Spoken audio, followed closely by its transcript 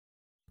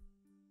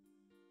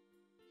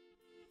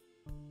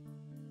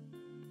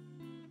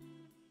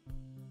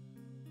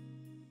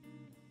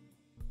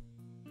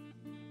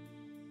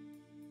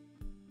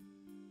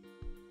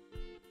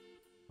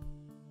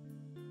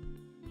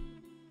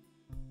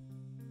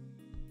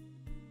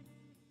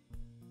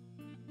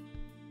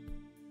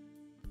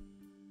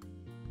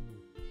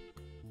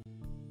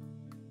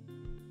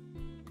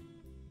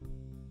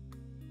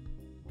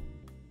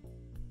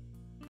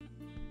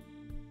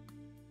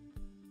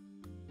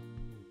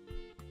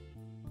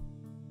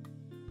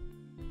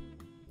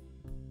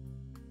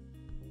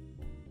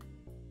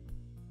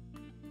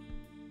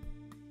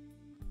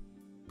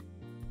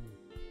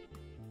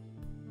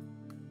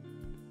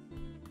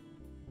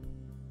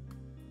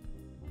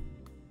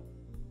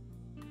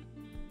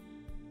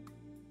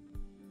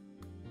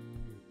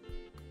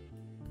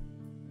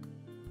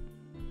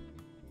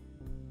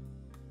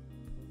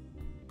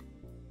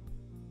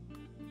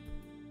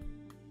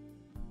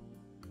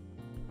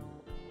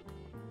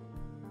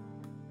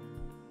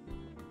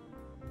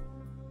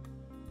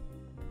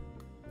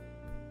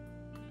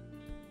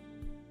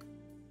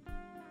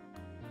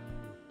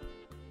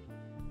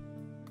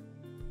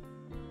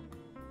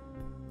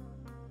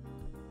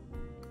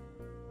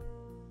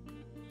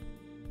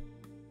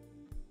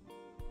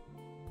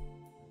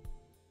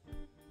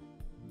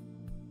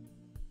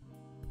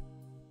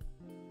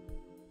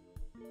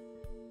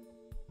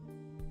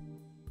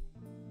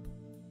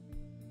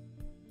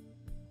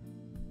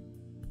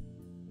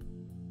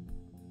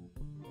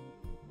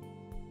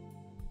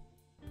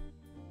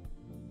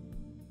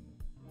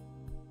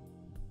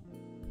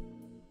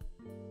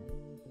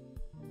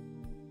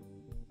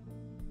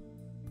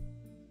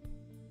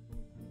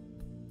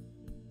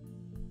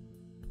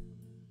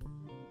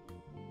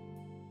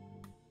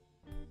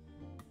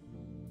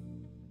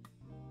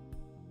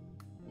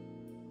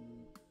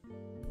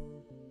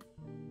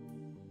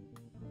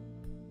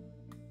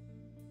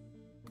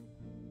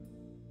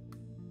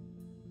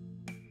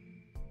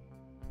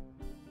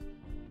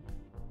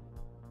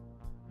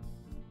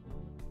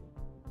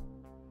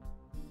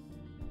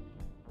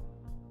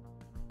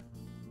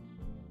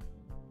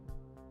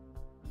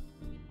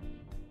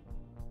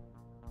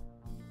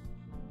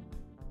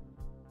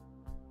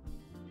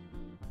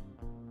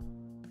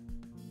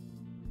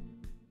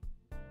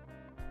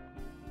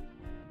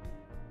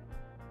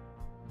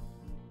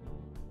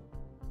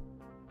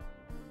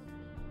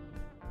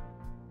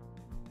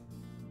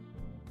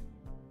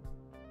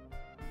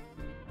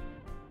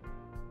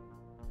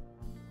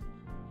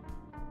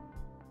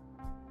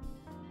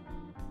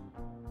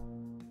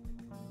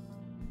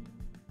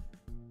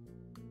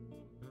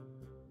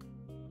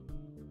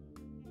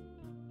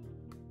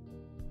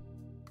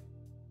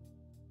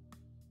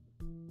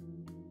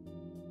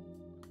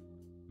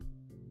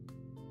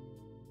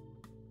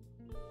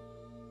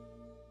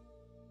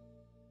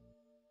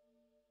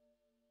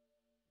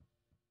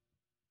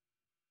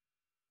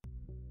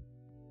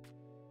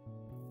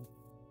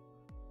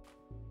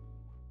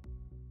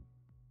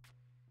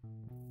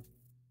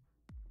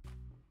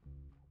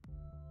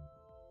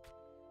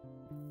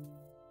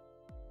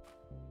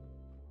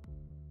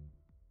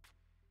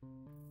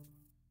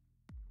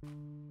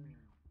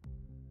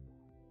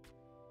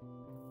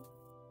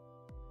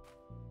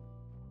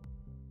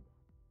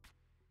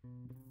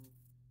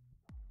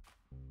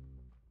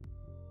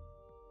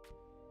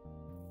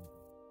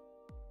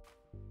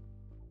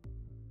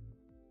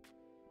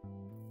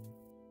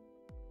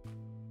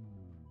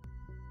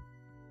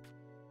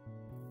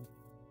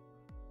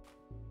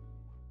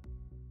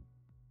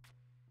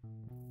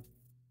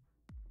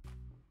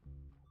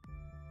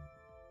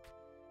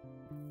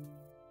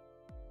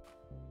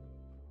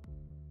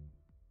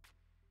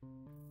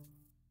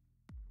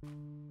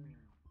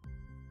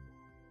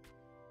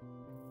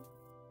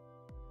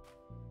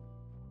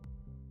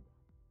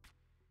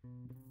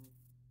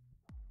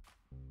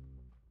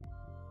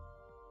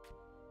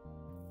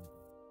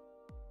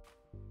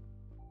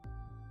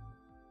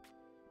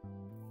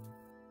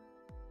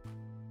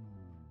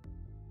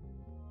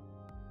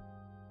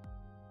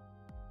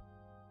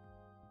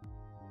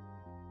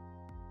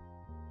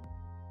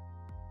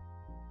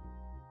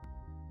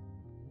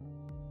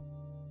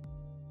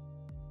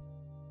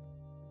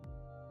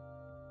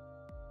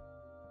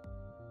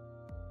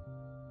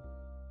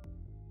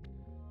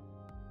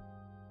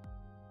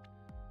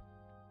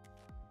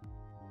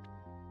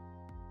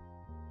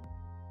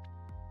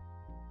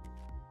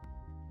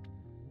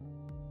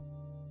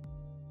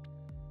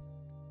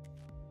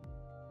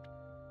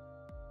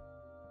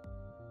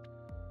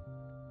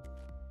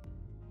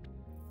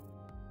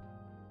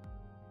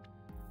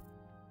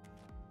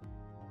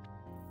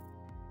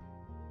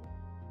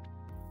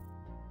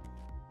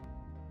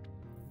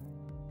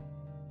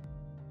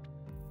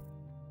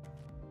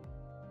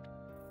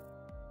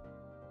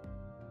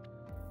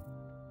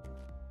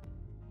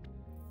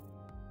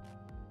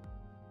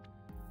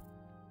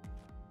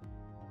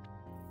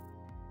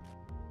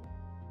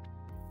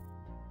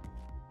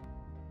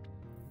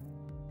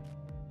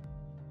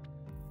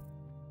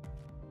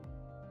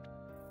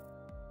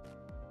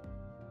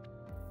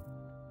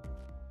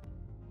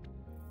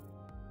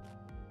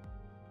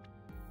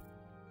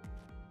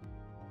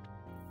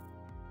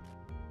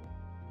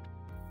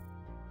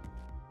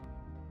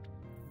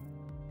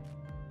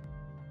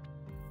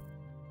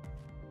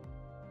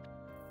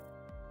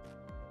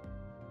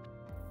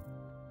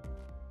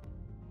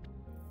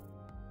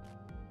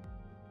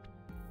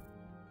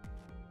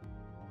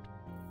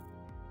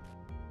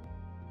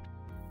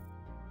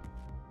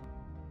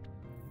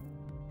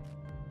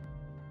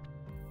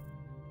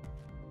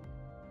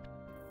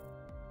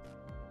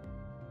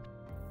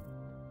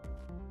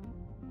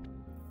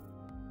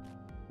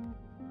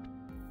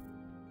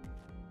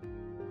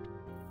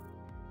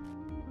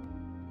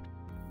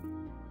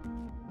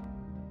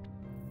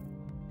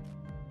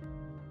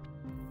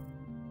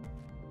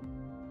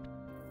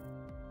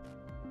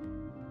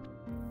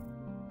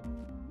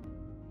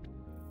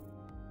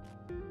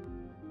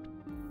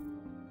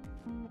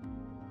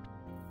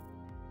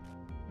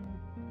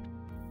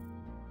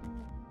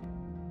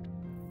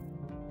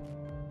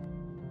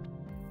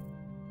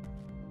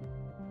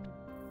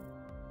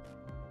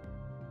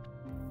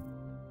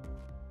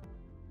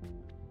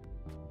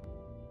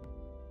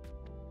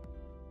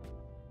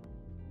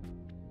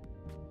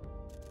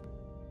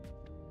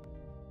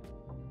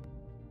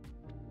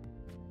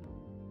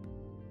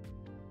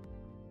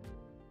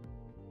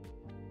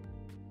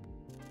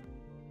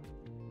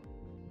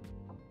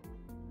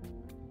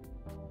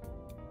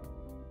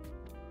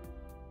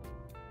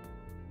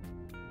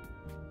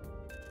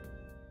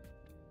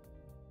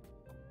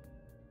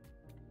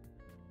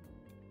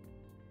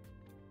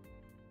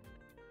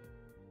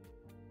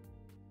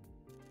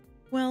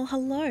Well,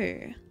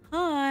 hello.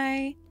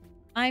 Hi.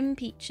 I'm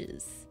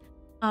Peaches.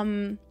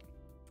 And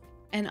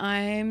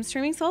I'm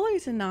streaming solo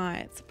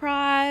tonight.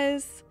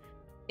 Surprise.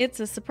 It's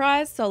a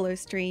surprise solo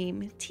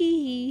stream.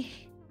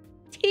 Tee.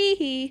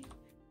 Tee.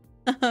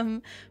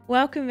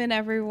 Welcome in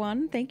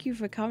everyone. Thank you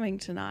for coming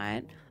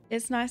tonight.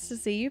 It's nice to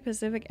see you,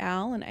 Pacific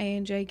Owl and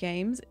A&J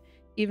Games,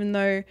 even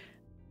though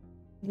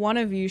one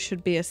of you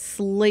should be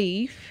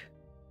asleep.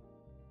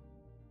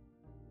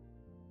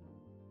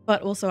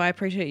 But also I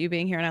appreciate you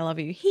being here and I love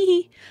you.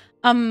 Hee.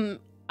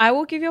 I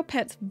will give your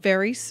pets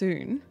very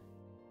soon.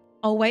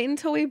 I'll wait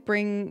until we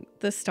bring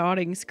the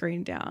starting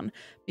screen down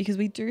because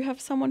we do have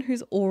someone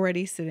who's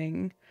already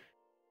sitting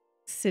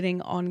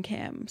on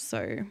cam.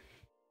 So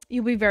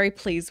you'll be very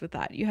pleased with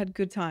that. You had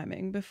good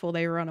timing before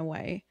they run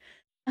away.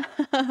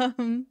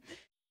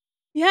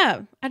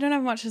 Yeah, I don't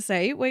have much to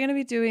say. We're going to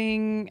be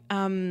doing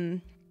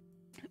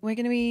we're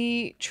going to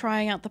be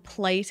trying out the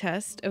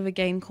playtest of a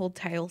game called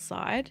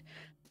Tailside.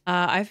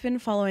 I've been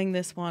following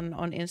this one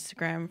on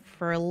Instagram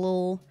for a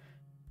little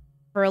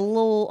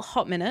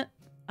hot minute.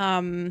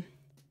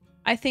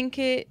 I think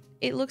it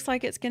looks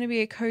like it's going to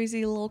be a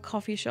cozy little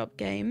coffee shop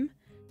game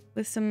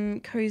with some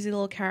cozy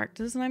little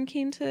characters, and I'm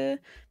keen to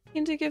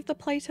give the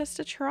playtest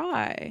a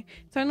try.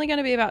 It's only going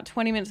to be about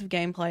 20 minutes of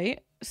gameplay,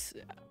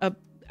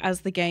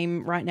 as the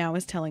game right now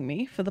is telling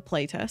me for the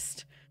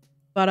playtest.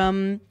 But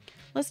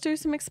let's do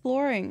some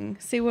exploring,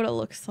 see what it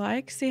looks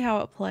like, see how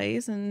it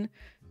plays, and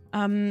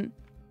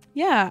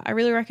yeah, I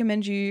really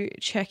recommend you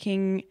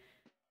checking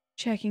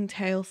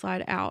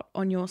Tailside out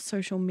on your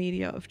social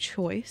media of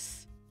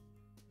choice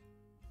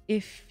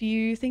if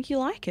you think you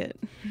like it.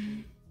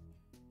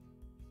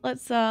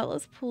 Let's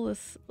pull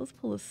this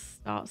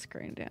start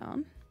screen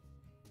down.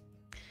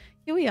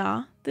 Here we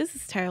are. This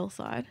is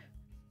Tailside.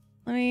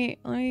 Let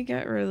me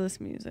get rid of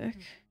this music.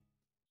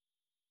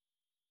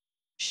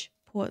 Shh,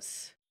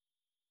 pause.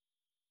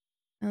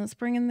 And let's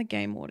bring in the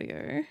game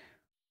audio.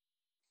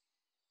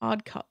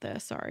 Hard cut there,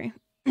 sorry.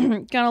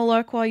 Gonna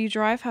lurk while you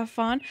drive, have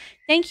fun.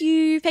 Thank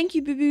you,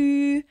 boo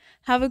boo.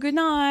 Have a good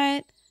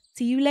night.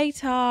 See you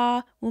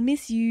later. We'll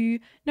miss you.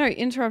 No,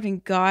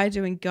 interrupting Guy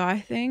doing Guy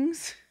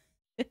things.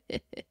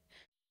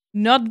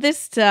 Not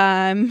this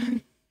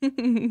time.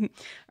 All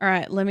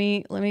right, let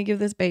me give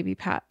this baby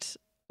pat.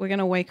 We're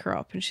gonna wake her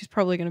up, and she's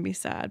probably gonna be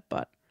sad,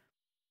 but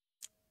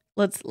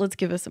let's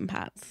give her some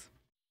pats.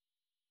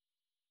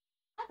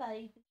 Hi,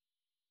 baby.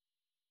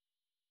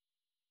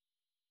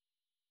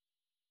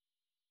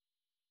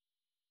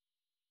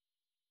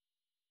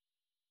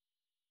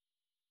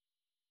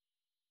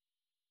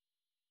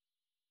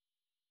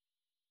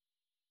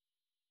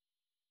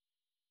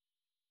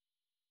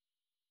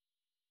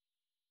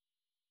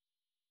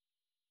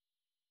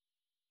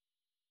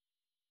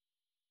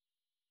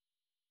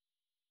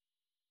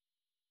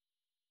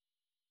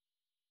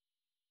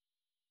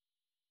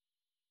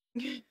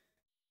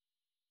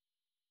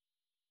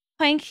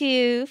 Thank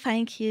you,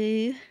 thank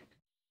you.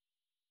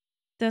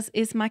 Das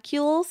ist my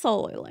cute little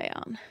solo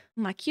layout.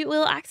 My cute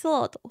little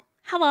axolotl.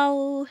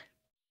 Hello.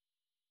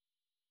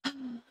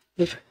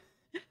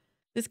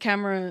 This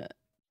camera,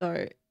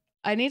 though,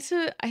 I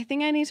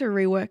think I need to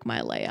rework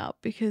my layout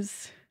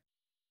because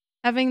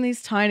having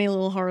these tiny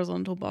little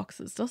horizontal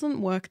boxes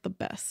doesn't work the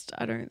best,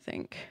 I don't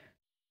think.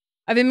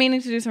 I've been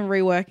meaning to do some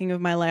reworking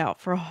of my layout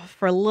for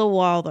a little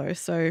while though,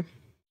 so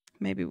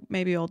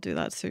maybe I'll do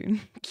that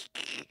soon.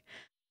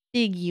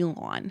 Big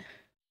yawn.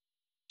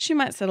 She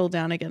might settle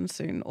down again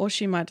soon, or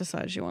she might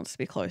decide she wants to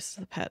be close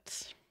to the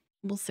pets.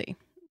 We'll see.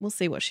 We'll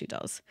see what she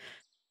does.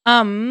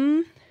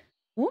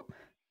 Whoop.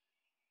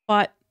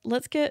 But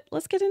let's get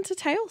into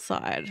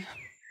Tailside.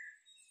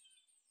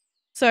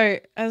 So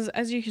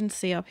as you can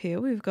see up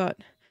here, we've got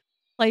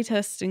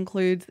playtest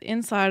includes the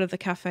inside of the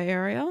cafe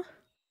area,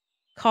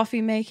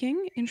 coffee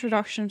making,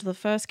 introduction to the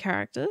first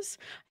characters.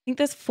 I think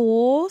there's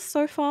 4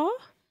 so far,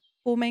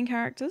 4 main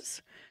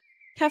characters.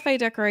 Cafe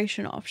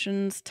decoration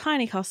options,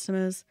 tiny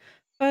customers,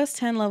 first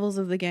 10 levels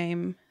of the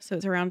game, so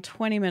it's around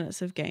 20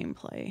 minutes of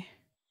gameplay.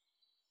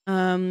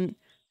 Let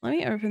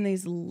me open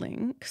these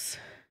links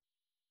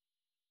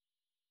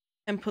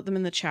and put them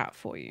in the chat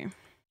for you.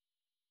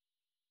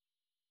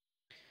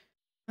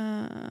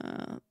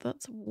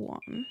 That's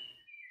one.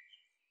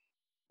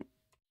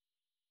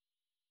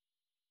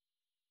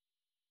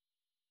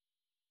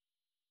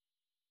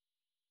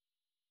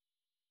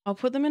 I'll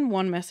put them in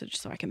one message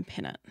so I can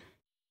pin it.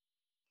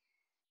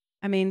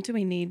 I mean, do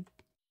we need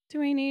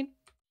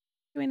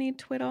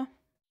Twitter?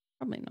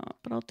 Probably not,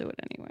 but I'll do it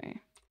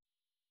anyway.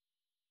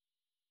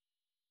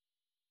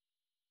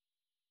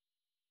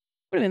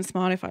 Would have been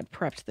smart if I'd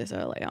prepped this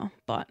earlier,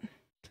 but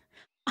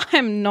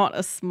I'm not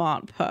a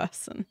smart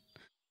person.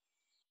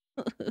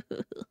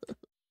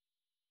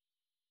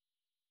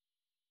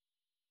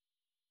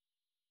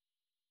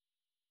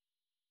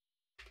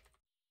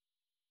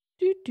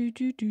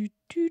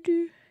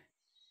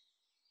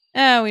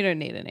 Oh, we don't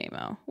need an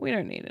email. We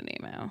don't need an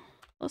email.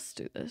 Let's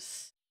do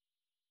this.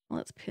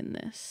 Let's pin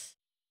this.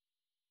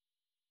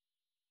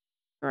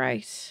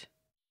 Great.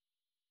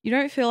 You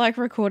don't feel like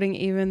recording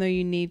even though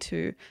you need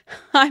to.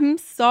 I'm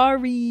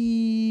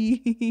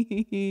sorry.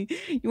 You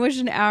watched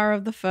an hour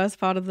of the first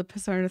part of the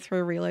Persona 3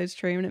 Reload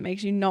stream and it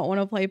makes you not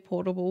want to play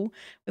Portable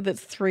with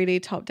its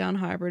 3D top-down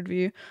hybrid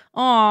view.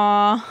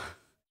 Aww.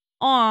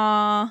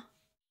 Aww.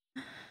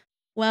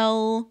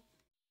 Well,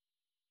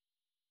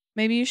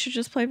 maybe you should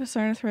just play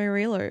Persona 3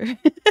 Reload.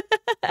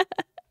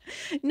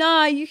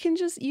 Nah, you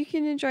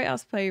can enjoy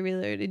us play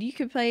Reloaded. You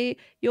can play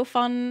your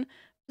fun.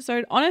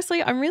 So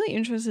honestly, I'm really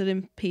interested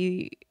in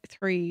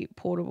P3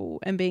 Portable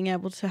and being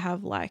able to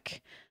have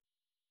like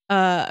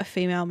a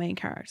female main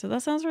character.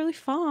 That sounds really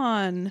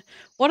fun.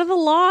 What are the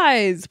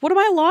lies? What am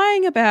I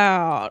lying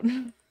about?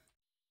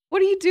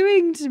 What are you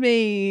doing to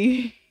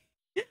me?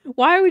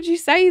 Why would you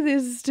say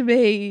this to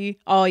me?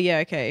 Oh yeah,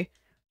 okay.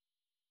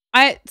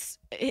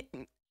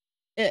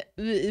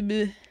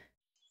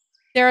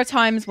 There are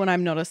times when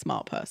I'm not a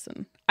smart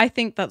person. I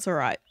think that's all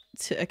right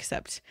to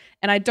accept.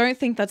 And I don't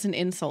think that's an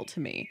insult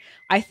to me.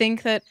 I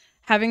think that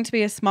having to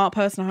be a smart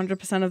person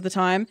 100% of the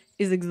time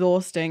is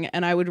exhausting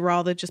and I would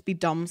rather just be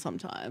dumb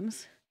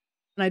sometimes.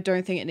 And I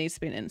don't think it needs to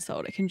be an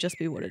insult. It can just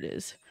be what it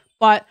is.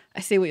 But I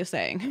see what you're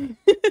saying.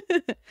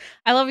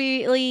 I love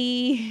you,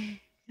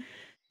 Lee.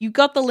 You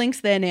got the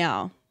links there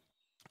now.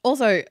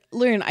 Also,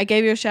 Loon, I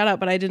gave you a shout out,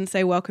 but I didn't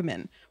say welcome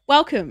in.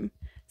 Welcome.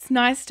 It's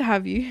nice to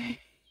have you.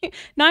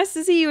 Nice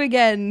to see you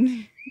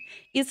again.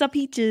 It's a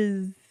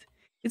peaches.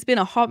 It's been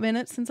a hot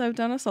minute since I've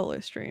done a solo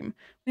stream.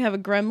 We have a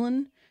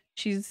gremlin.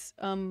 She's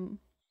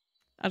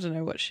a I don't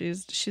know what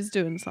she's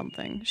doing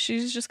something.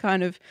 She's just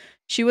kind of,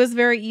 she was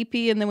very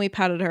eepy and then we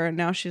patted her and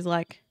now she's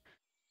like,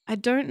 I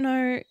don't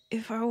know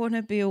if I want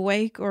to be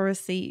awake or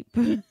asleep.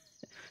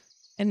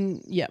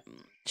 And yeah,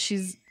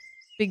 she's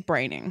big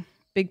braining.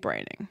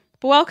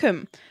 But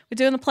welcome. We're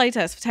doing the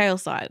playtest for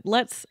Tailside.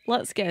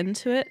 Let's get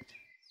into it.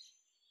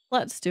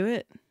 Let's do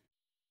it.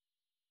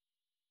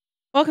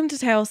 Welcome to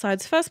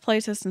Tailside's first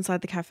playtest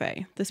inside the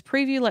cafe. This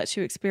preview lets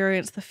you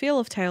experience the feel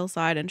of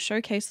Tailside and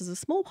showcases a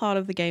small part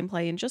of the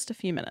gameplay in just a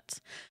few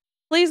minutes.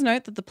 Please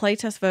note that the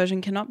playtest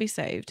version cannot be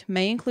saved,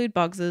 may include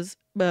bugs,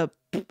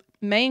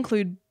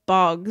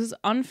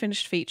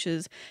 unfinished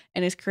features,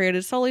 and is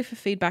created solely for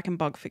feedback and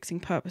bug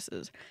fixing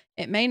purposes.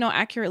 It may not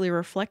accurately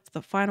reflect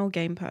the final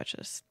game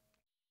purchase.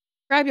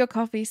 Grab your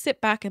coffee, sit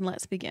back, and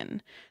let's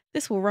begin.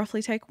 This will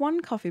roughly take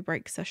one coffee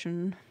break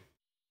session.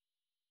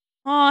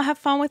 Oh, have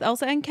fun with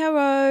Elsa and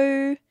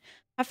Caro.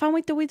 Have fun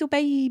with the little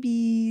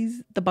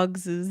babies. The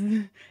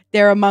Bugses.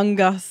 They're among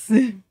us.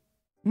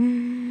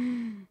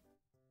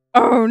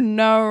 Oh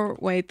no.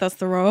 Wait, that's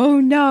the wrong.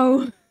 Oh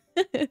no.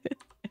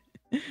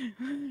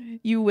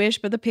 You wish,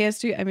 but the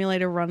PS2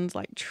 emulator runs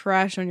like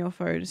trash on your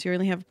phone, so you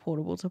only have a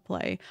portable to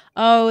play.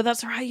 Oh,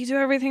 that's right. You do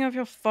everything off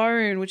your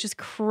phone, which is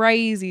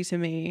crazy to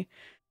me.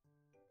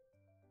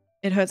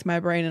 It hurts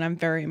my brain and I'm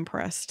very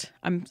impressed.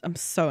 I'm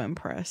so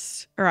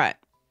impressed. All right.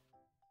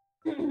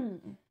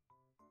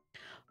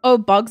 Oh,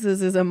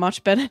 Bugses is a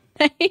much better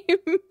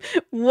name.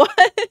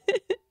 What?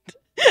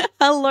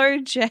 Hello,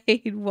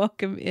 Jade.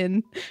 Welcome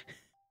in.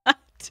 I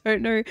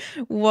don't know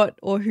what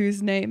or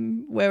whose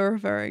name we're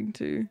referring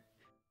to.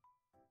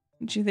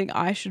 Do you think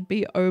I should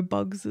be Oh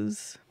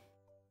Bugses?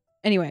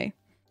 Anyway,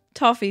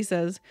 Toffee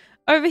says,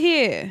 over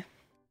here.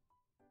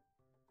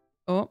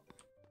 Oh.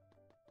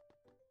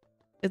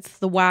 It's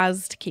the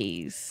WASD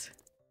keys.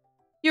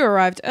 You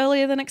arrived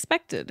earlier than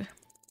expected.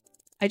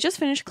 I just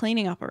finished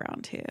cleaning up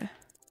around here.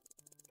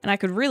 And I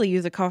could really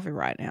use a coffee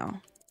right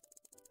now.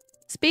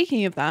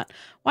 Speaking of that,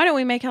 why don't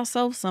we make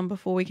ourselves some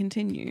before we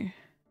continue?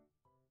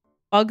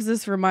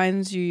 Bugses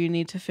reminds you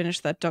need to finish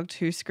that Doctor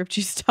Who script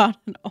you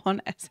started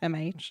on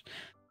SMH.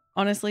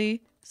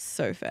 Honestly,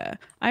 so fair.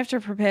 I have to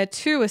prepare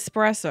 2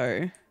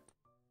 espresso.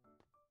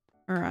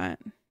 Alright.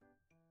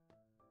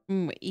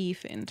 E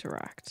for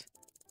interact.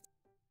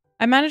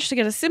 I managed to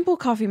get a simple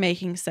coffee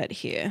making set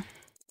here.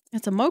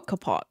 It's a mocha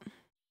pot.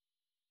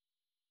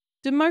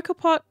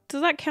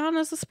 Does that count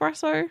as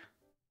espresso?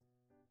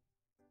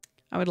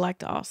 I would like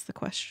to ask the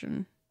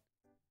question.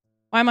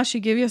 Why must you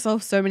give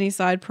yourself so many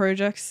side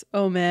projects?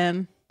 Oh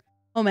man.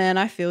 Oh man,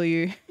 I feel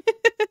you.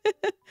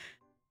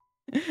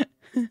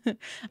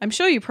 I'm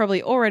sure you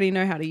probably already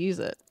know how to use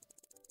it.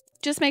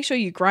 Just make sure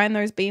you grind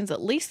those beans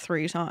at least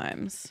 3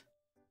 times.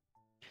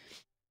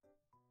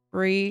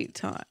 3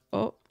 times.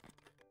 Oh.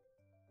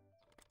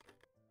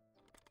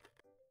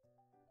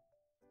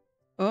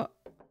 Oh.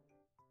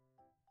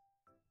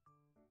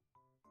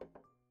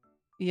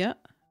 Yeah.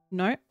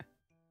 No.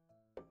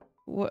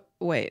 What?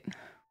 Wait.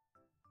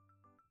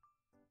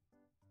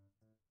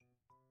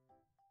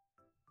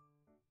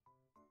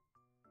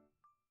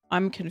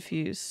 I'm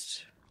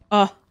confused.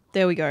 Oh,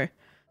 there we go.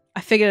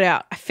 I figured it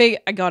out.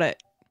 I got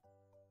it.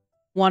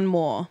 1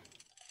 more.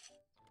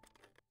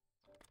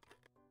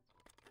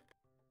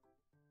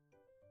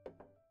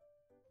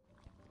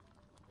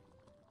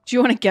 Do you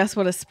want to guess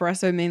what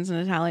espresso means in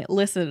Italian?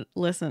 Listen.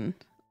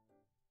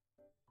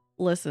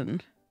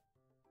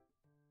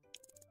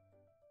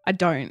 I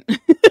don't.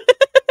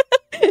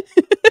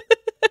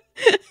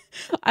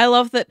 I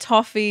love that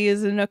Toffee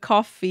is in a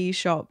coffee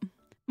shop.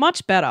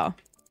 Much better.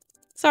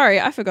 Sorry,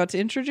 I forgot to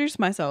introduce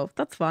myself.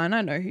 That's fine,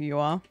 I know who you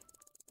are.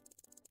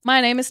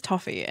 My name is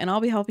Toffee, and I'll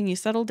be helping you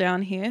settle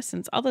down here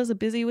since others are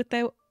busy with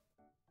their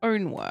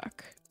own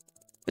work.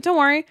 But don't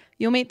worry,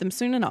 you'll meet them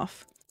soon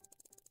enough.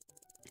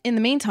 In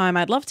the meantime,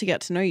 I'd love to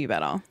get to know you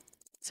better.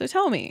 So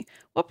tell me,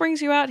 what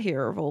brings you out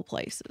here of all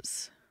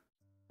places?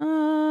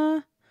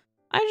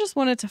 I just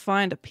wanted to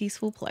find a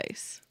peaceful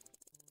place.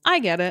 I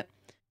get it.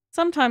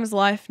 Sometimes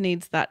life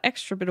needs that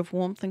extra bit of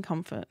warmth and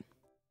comfort.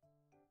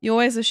 You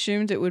always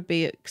assumed it would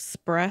be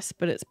express,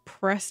 but it's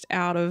pressed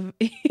out of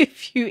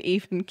if you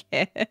even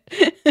care.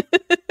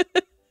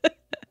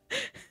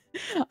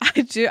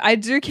 I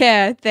do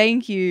care.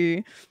 Thank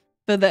you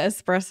for the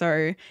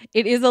espresso.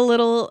 It is a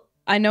little,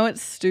 I know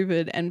it's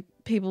stupid and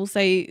people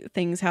say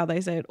things how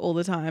they say it all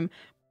the time,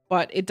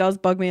 but it does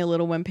bug me a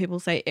little when people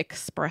say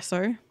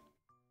espresso.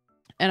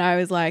 And I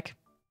was like,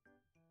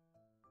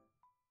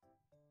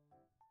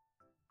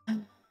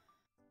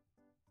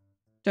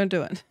 don't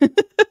do it.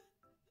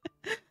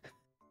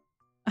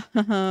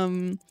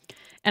 And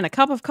a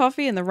cup of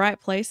coffee in the right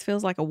place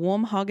feels like a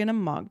warm hug in a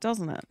mug,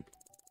 doesn't it?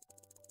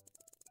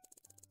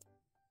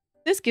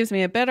 This gives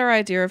me a better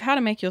idea of how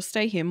to make your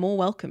stay here more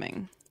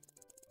welcoming.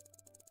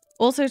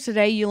 Also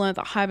today you learned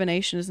that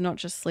hibernation is not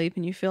just sleep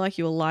and you feel like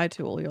you were lied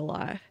to all your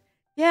life.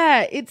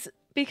 Yeah, it's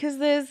because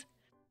there's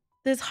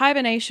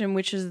hibernation,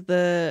 which is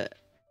the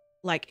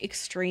like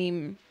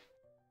extreme,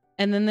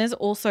 and then there's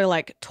also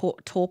like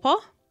torpor,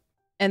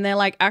 and they're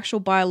like actual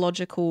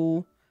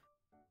biological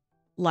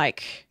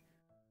like,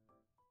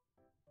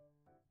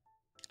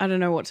 I don't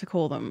know what to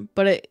call them,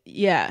 but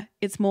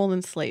it's more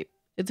than sleep.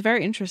 It's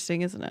very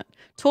interesting, isn't it?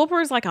 Torpor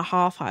is like a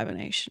half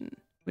hibernation,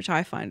 which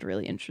I find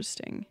really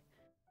interesting.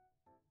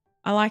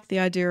 I like the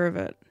idea of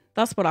it.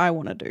 That's what I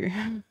want to do.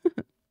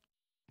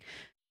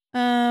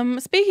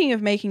 Speaking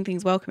of making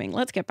things welcoming,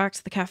 let's get back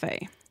to the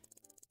cafe.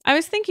 I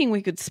was thinking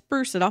we could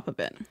spruce it up a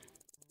bit.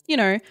 You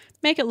know,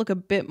 make it look a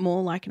bit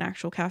more like an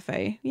actual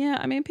cafe. Yeah,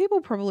 I mean, people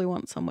probably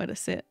want somewhere to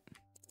sit.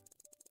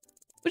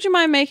 Would you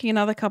mind making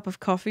another cup of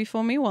coffee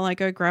for me while I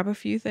go grab a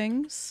few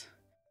things?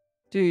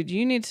 Dude,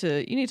 you need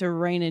to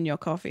rein in your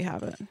coffee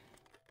habit.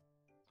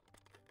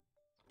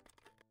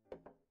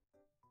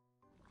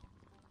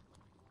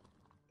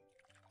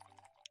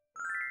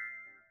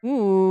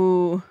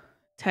 Ooh.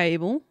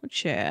 Table,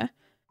 chair,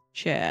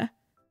 chair,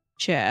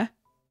 chair.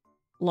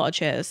 A lot of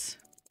chairs.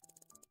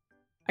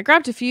 I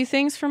grabbed a few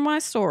things from my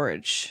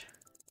storage.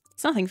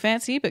 It's nothing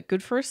fancy, but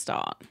good for a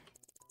start.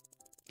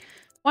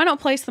 Why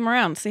not place them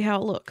around, see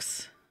how it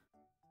looks?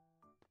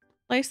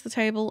 Place the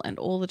table and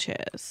all the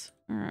chairs.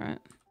 All right.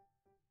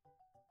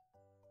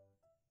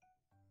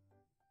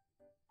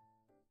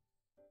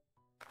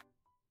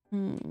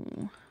 Where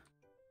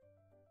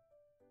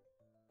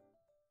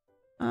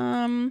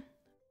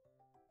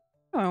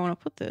do I want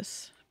to put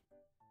this?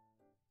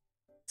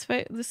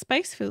 The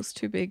space feels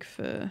too big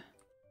for...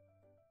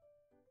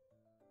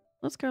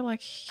 Let's go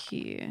like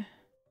here.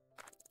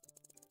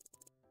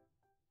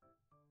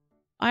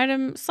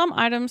 Some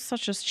items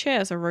such as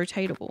chairs are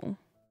rotatable.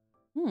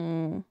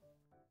 Ooh,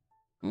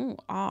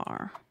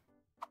 R.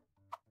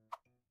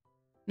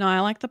 No,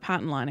 I like the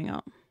pattern lining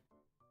up.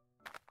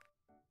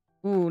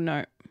 Ooh,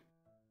 no.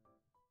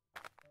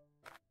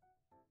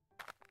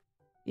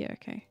 Yeah,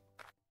 okay.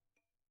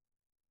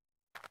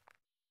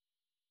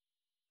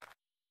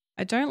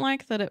 I don't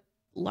like that it,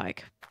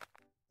 like,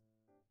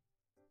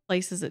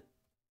 places it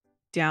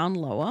down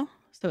lower,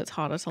 so it's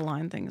harder to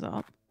line things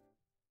up.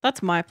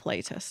 That's my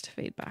playtest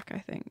feedback, I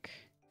think.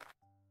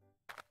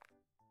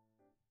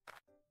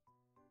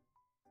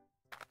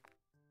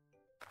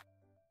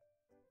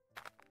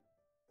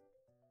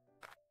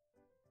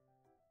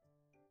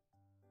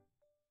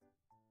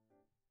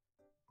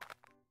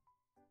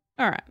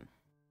 Alright,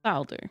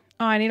 that'll do.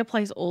 Oh, I need to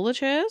place all the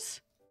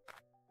chairs?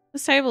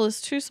 This table is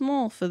too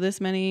small for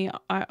this many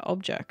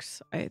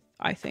objects,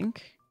 I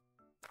think.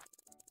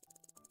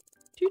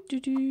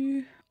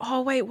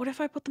 Oh, wait, what if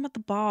I put them at the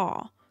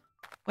bar?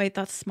 Wait,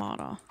 that's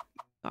smarter,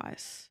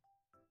 guys.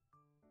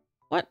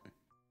 What?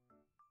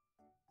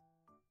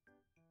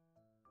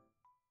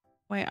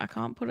 Wait, I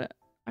can't put it.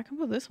 I can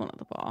put this one at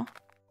the bar.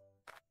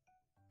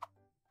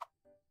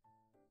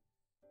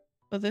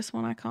 But this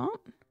one I can't?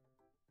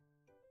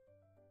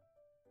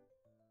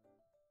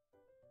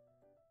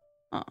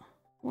 Oh,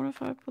 what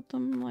if I put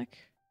them like...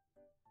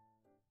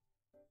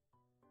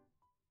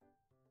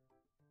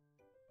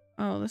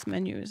 Oh, this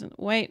menu isn't...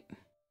 Wait.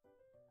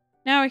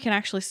 Now we can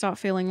actually start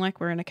feeling like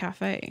we're in a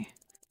cafe.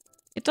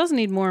 It does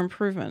need more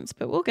improvements,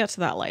 but we'll get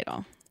to that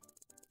later.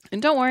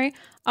 And don't worry,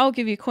 I'll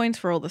give you coins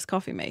for all this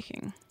coffee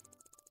making.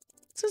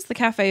 Since the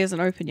cafe isn't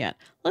open yet,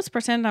 let's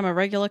pretend I'm a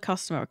regular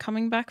customer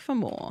coming back for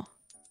more.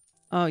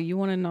 Oh, you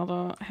want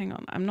another? Hang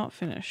on, I'm not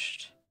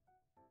finished.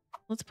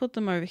 Let's put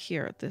them over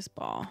here at this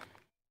bar.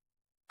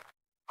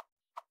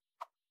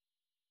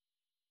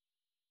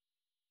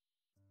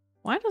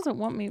 Why does it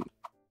want me...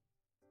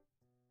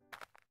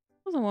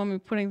 doesn't want me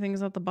putting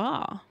things at the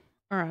bar.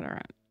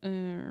 Alright.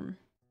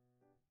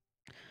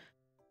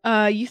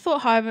 You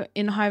thought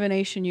in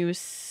hibernation you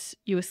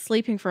were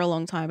sleeping for a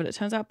long time, but it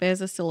turns out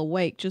bears are still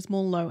awake, just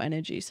more low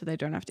energy, so they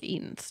don't have to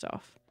eat and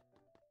stuff.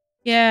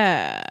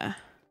 Yeah.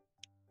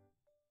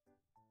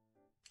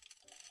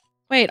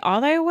 Wait,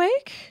 are they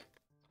awake?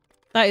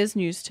 That is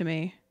news to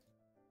me.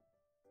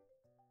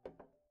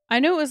 I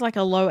knew it was like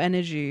a low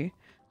energy,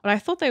 but I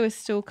thought they were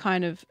still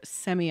kind of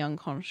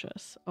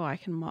semi-unconscious. Oh, I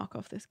can mark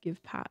off this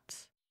give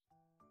pats.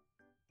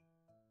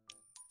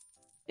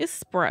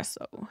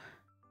 Espresso.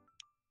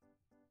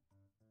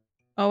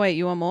 Oh, wait,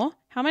 you want more?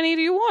 How many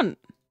do you want?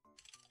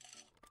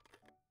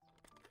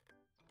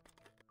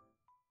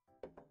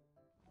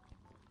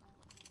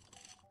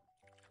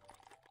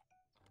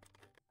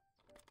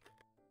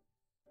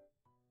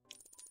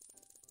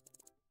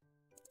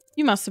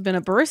 You must have been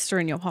a barista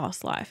in your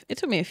past life. It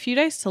took me a few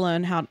days to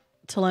learn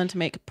to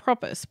make a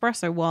proper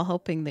espresso while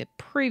helping the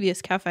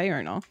previous cafe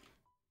owner.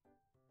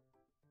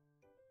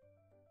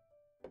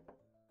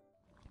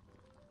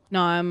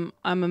 No,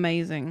 I'm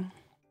amazing.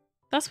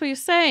 That's what you're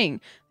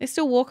saying. They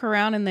still walk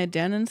around in their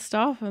den and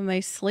stuff and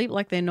they sleep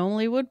like they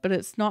normally would, but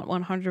it's not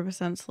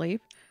 100%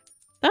 sleep.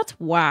 That's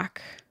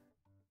whack.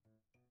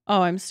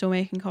 Oh, I'm still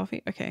making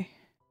coffee? Okay.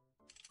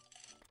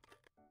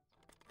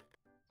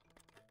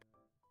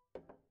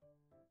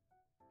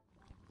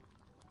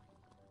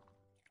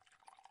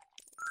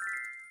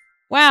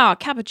 Wow,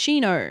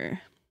 cappuccino.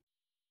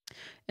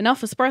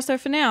 Enough espresso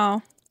for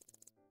now,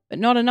 but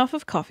not enough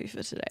of coffee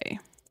for today.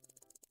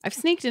 I've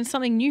sneaked in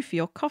something new for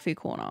your coffee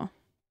corner.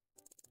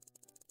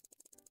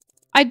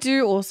 I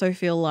do also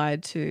feel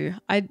lied to.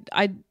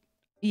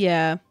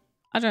 Yeah,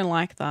 I don't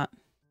like that.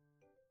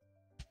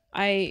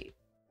 I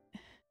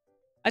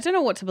don't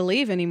know what to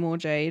believe anymore,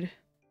 Jade.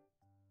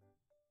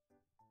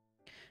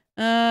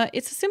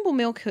 It's a simple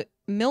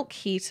milk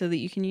heater that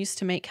you can use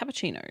to make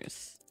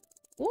cappuccinos.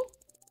 Ooh.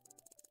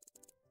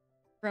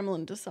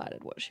 Gremlin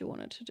decided what she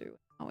wanted to do.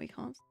 Oh, we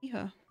can't see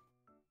her.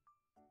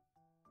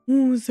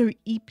 Ooh, so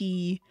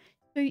eepy.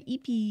 So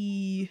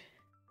eepy.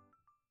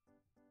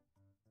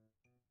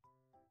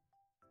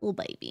 Little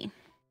baby.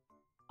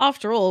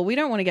 After all, we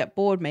don't want to get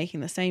bored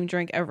making the same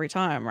drink every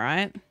time,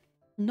 right?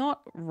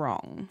 Not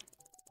wrong.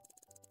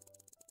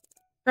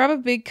 Grab a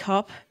big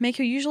cup, make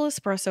your usual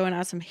espresso, and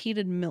add some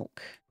heated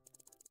milk.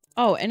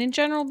 Oh, and in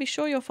general, be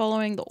sure you're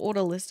following the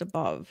order list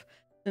above,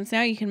 since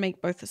now you can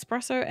make both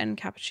espresso and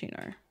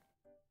cappuccino.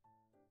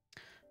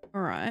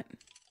 Alright.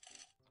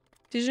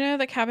 Did you know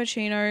that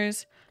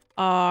cappuccinos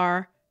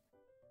are,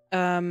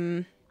 they're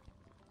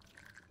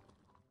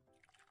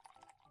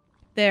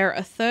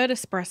a third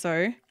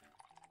espresso,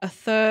 a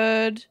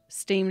third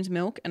steamed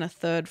milk, and a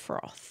third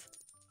froth.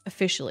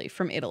 Officially,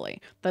 from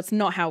Italy. That's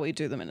not how we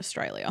do them in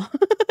Australia.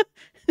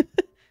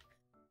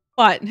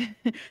 But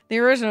the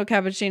original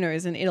cappuccino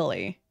is in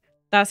Italy.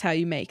 That's how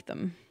you make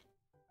them.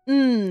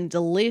 Mmm,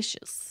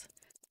 delicious.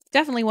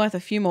 Definitely worth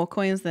a few more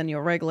coins than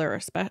your regular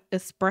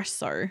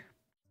espresso.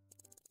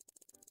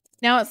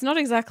 Now, it's not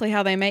exactly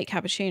how they make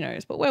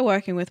cappuccinos, but we're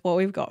working with what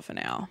we've got for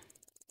now.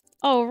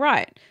 Oh,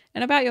 right.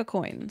 And about your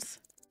coins.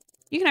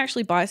 You can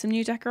actually buy some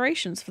new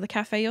decorations for the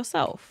cafe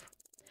yourself.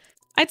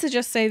 I'd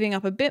suggest saving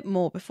up a bit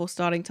more before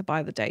starting to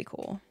buy the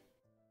decor.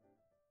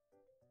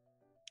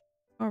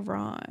 All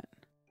right.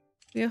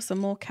 We have some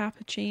more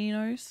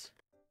cappuccinos.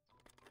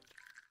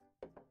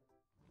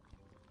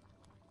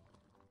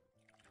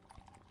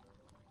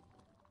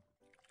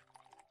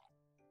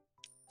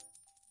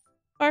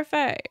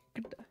 Perfect.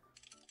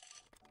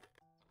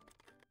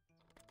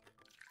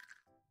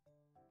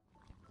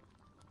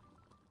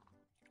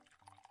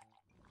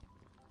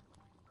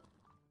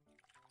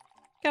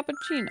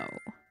 Cappuccino.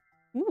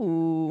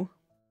 Ooh.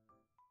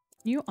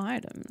 New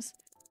items.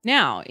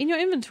 Now, in your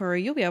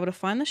inventory, you'll be able to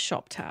find the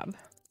shop tab.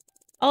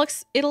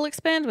 It'll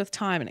expand with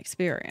time and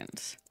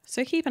experience,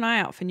 so keep an eye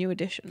out for new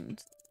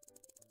additions.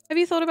 Have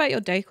you thought about your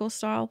decor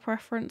style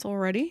preference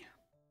already?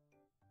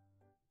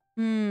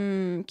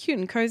 Cute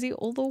and cozy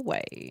all the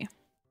way.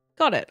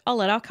 Got it. I'll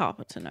let our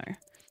carpenter know.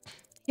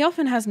 He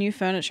often has new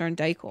furniture and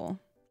decor.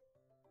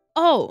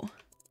 Oh,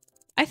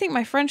 I think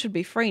my friend should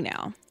be free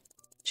now.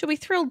 She'll be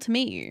thrilled to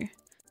meet you.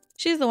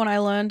 She's the one I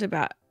learned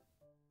about.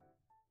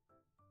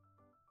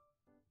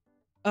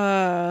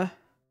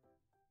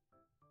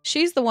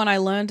 She's the one I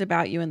learned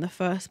about you in the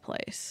first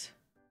place.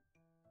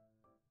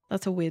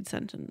 That's a weird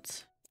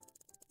sentence.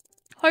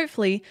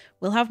 Hopefully,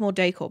 we'll have more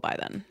decor by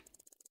then.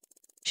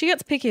 She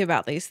gets picky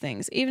about these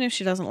things, even if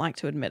she doesn't like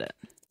to admit it.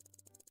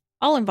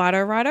 I'll invite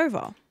her right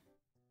over.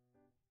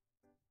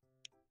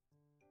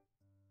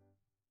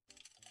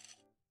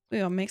 We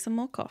gotta make some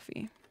more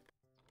coffee.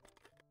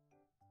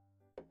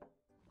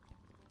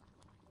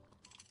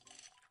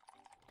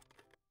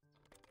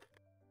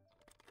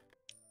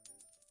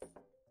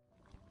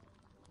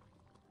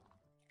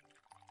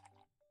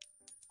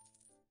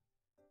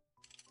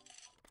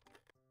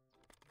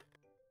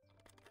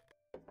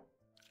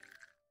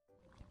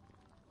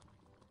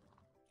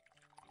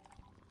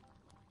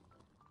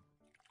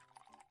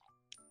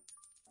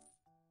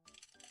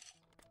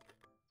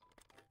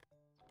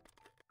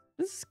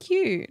 This is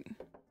cute.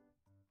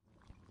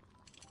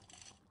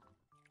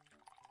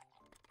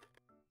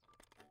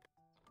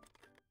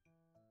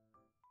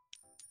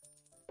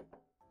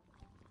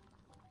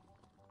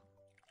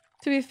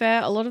 To be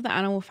fair, a lot of the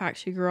animal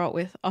facts you grew up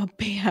with are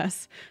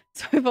BS.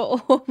 So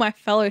for all my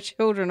fellow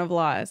children of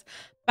lies,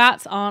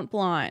 bats aren't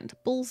blind.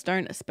 Bulls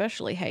don't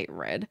especially hate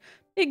red.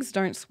 Pigs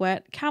don't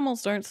sweat.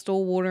 Camels don't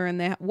store water in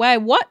their... Wait,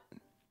 what?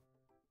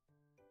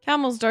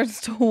 Camels don't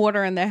store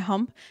water in their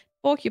hump.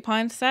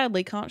 Porcupines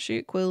sadly can't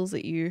shoot quills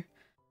at you.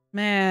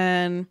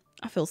 Man,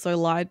 I feel so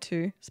lied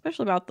to,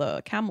 especially about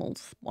the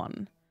camels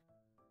one.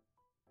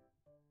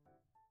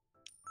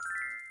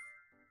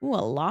 Ooh,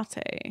 a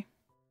latte.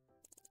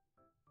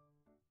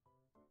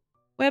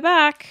 We're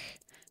back.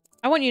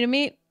 I want you to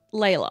meet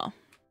Layla.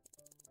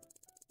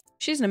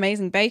 She's an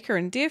amazing baker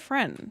and dear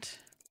friend.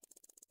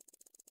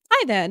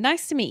 Hi there,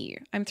 nice to meet you.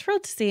 I'm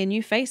thrilled to see a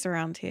new face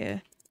around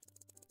here.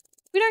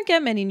 We don't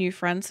get many new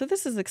friends, so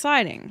this is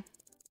exciting.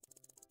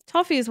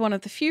 Toffee is one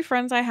of the few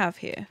friends I have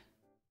here.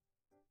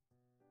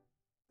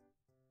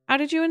 How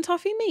did you and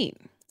Toffee meet?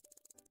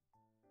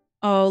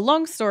 Oh,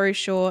 long story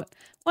short,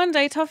 one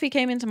day Toffee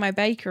came into my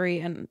bakery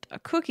and a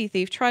cookie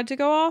thief tried to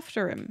go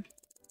after him.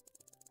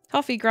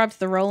 Toffee grabbed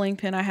the rolling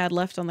pin I had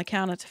left on the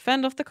counter to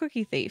fend off the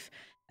cookie thief,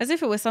 as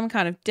if it was some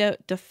kind of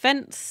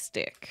defense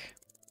stick.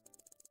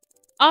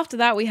 After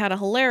that, we had a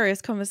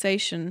hilarious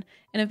conversation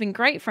and have been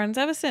great friends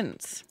ever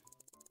since.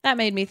 That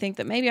made me think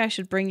that maybe I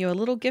should bring you a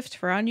little gift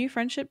for our new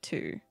friendship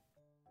too.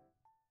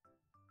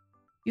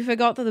 You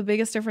forgot that the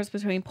biggest difference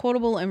between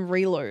portable and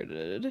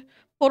reloaded.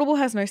 Portable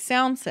has no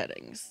sound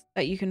settings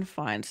that you can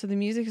find, so the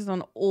music is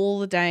on all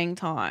the dang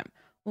time.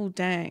 Oh,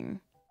 dang.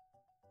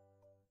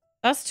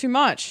 That's too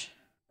much.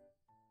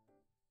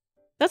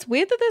 That's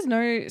weird that there's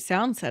no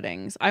sound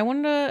settings. I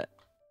wonder...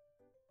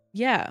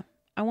 Yeah.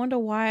 I wonder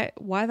why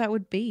that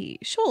would be.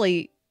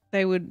 Surely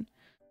they would...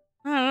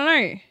 I don't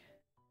know.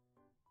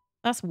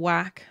 That's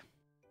whack.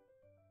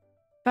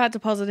 Fat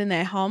deposit in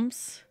their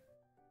humps.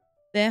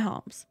 Their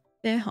humps.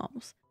 Their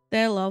humps.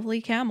 Their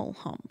lovely camel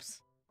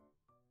humps.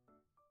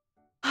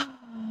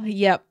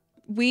 Yep.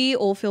 We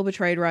all feel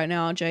betrayed right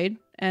now, Jade.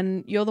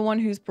 And you're the one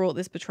who's brought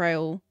this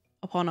betrayal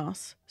upon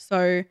us.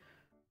 So,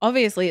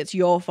 obviously it's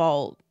your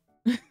fault.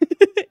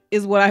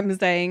 Is what I'm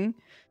saying.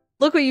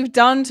 Look what you've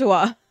done to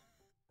her.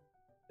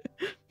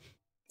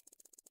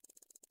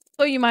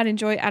 Thought you might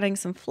enjoy adding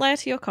some flair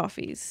to your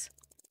coffees.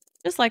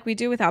 Just like we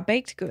do with our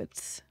baked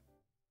goods.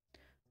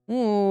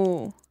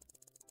 Ooh.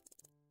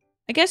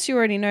 I guess you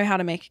already know how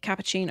to make a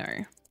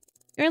cappuccino.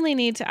 You only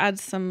need to add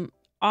some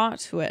art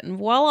to it and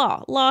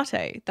voila,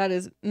 latte. That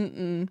is,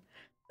 that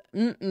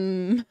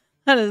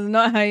is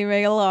not how you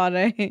make a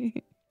latte.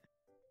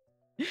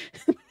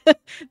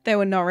 They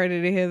were not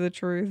ready to hear the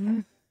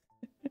truth.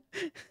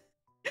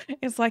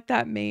 It's like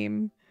that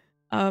meme.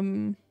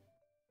 No,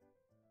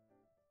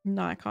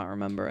 I can't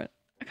remember it.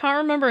 I can't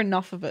remember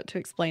enough of it to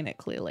explain it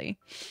clearly.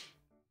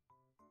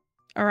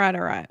 All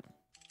right.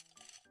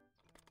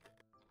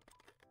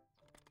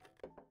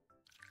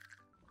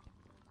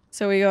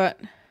 So we got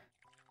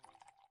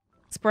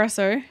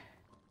espresso,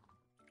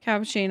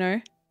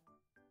 cappuccino.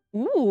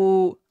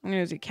 Ooh, I'm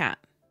gonna do cat.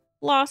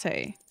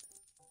 Latte.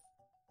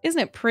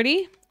 Isn't it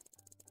pretty?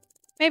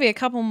 Maybe a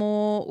couple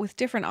more with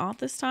different art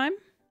this time.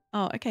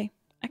 Oh, okay.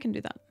 I can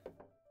do that.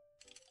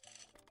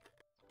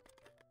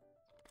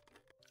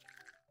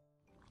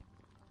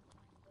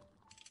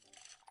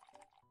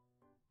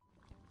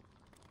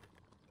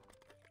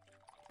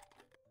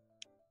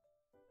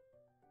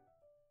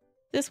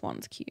 This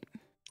one's cute.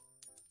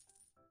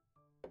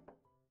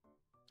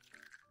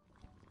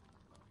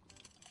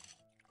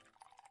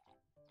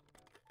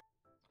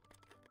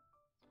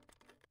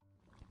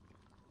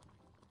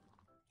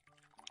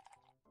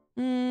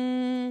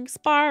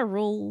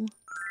 Spiral.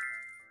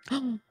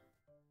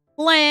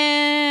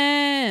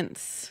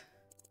 Plants.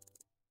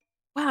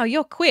 Wow,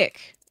 you're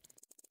quick.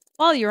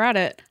 While you're at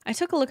it, I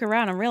took a look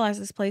around and realized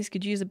this place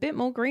could use a bit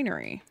more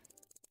greenery.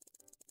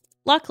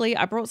 Luckily,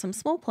 I brought some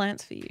small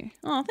plants for you.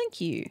 Oh,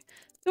 thank you.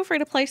 Feel free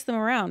to place them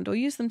around or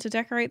use them to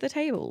decorate the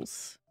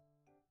tables.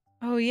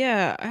 Oh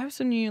yeah, I have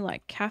some new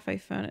like cafe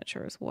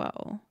furniture as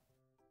well.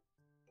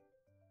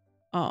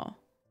 Oh.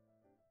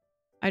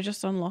 I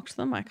just unlocked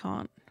them? I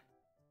can't.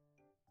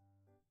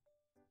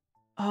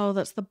 Oh,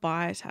 that's the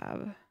buy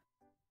tab.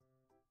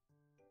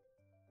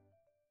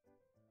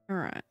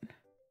 Alright.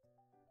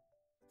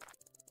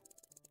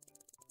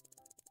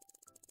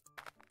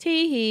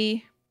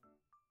 Tee-hee.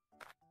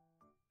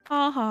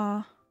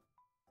 Ha-ha.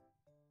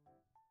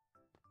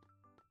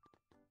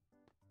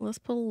 Let's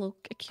put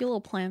a cute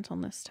little plant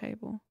on this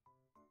table.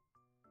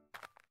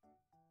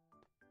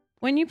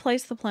 When you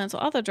place the plants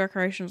or other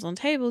decorations on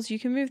tables, you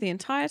can move the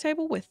entire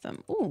table with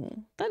them.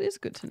 Ooh, that is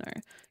good to know.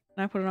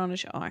 Can I put it on a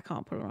chair? Oh, I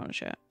can't put it on a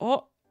chair.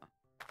 Oh,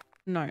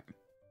 no.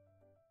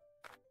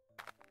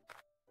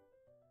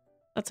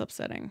 That's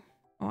upsetting.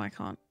 Oh, I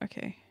can't.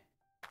 Okay.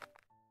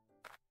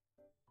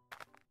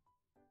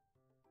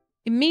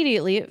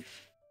 Immediately, it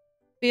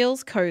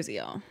feels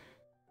cozier.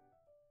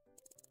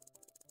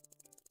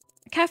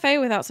 A cafe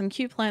without some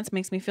cute plants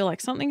makes me feel like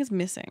something is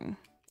missing.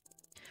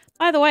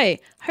 By the way,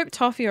 I hope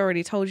Toffee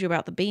already told you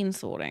about the bean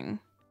sorting.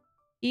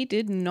 He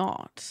did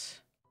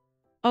not.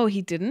 Oh,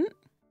 he didn't?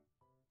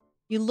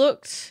 You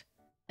looked,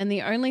 and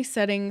the only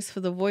settings for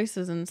the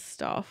voices and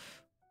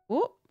stuff.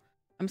 Whoop.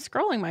 I'm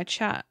scrolling my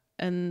chat,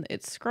 and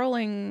it's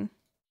scrolling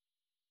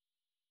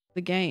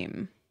the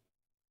game.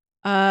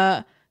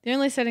 The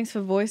only settings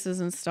for voices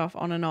and stuff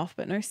on and off,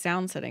 but no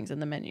sound settings in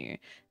the menu.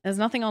 There's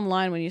nothing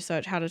online when you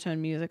search how to turn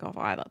music off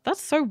either.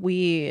 That's so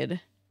weird.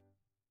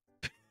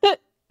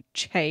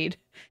 Jade.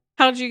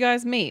 How did you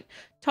guys meet?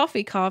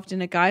 Toffee carved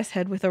in a guy's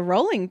head with a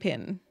rolling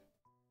pin.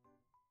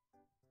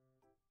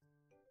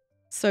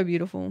 So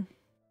beautiful.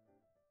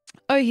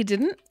 Oh, he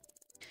didn't?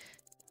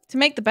 To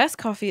make the best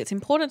coffee, it's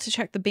important to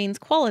check the beans'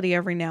 quality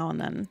every now and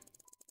then.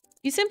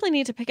 You simply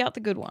need to pick out the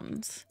good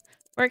ones.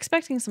 We're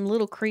expecting some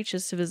little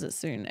creatures to visit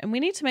soon, and we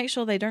need to make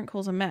sure they don't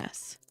cause a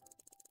mess.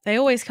 They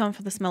always come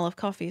for the smell of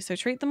coffee, so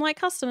treat them like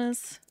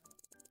customers.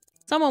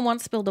 Someone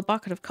once spilled a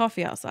bucket of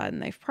coffee outside,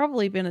 and they've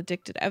probably been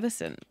addicted ever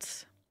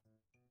since.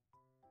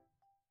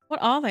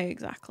 What are they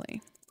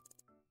exactly?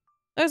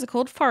 Those are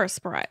called forest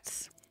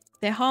sprites.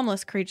 They're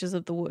harmless creatures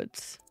of the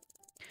woods.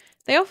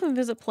 They often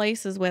visit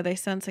places where they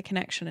sense a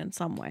connection in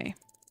some way.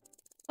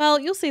 Well,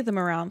 you'll see them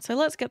around, so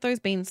let's get those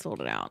beans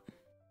sorted out.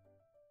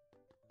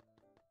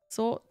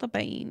 Sort the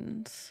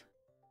beans.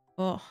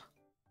 Ugh.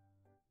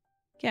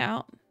 Get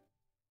out.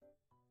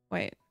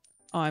 Wait.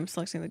 Oh, I'm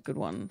selecting the good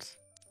ones.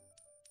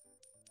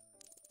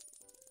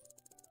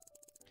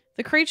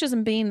 The creatures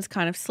and beans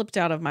kind of slipped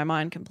out of my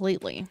mind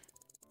completely.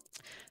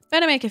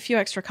 Better make a few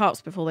extra cups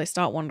before they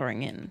start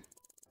wandering in.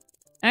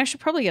 And I should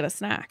probably get a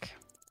snack.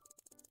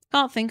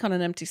 Can't think on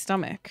an empty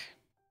stomach.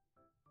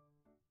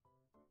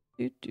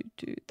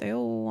 They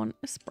all want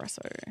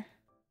espresso.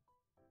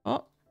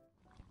 Oh,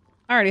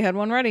 I already had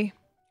one ready.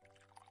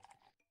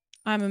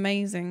 I'm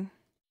amazing.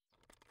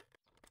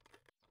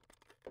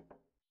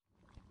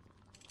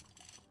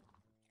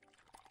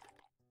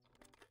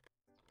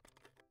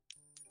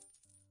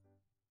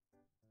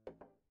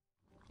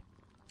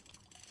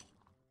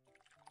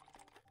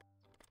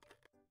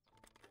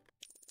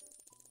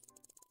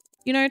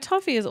 You know,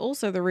 toffee is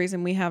also the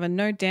reason we have a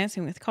no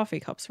dancing with coffee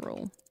cups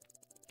rule.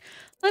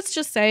 Let's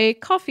just say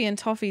coffee and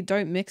toffee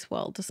don't mix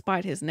well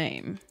despite his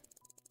name.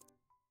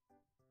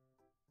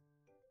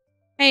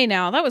 Hey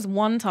now, that was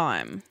one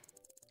time.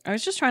 I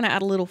was just trying to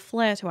add a little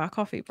flair to our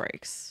coffee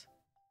breaks.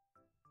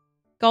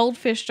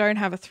 Goldfish don't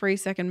have a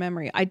 3-second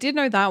memory. I did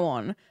know that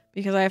one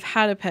because I have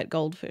had a pet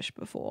goldfish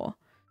before.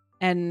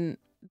 And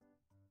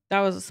that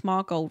was a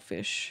smart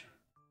goldfish.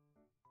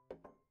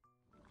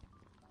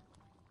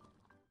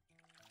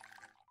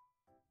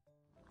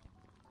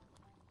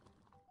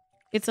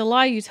 It's a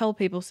lie you tell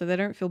people so they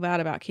don't feel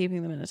bad about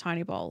keeping them in a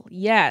tiny bowl.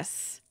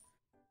 Yes.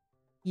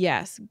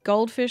 Yes.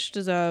 Goldfish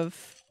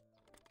deserve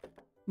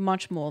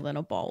much more than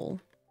a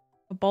bowl.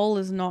 A bowl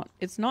is not,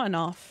 it's not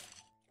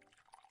enough.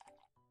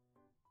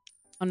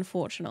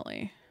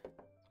 Unfortunately.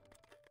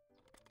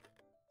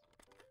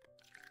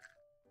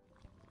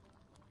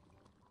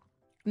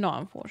 Not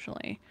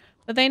unfortunately.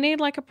 But they need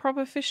like a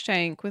proper fish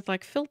tank with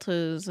like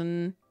filters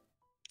and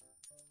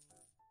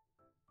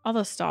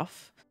other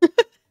stuff.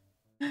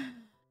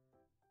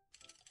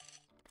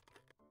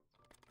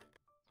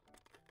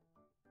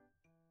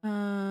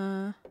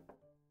 The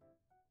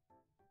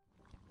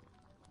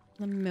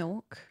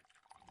milk.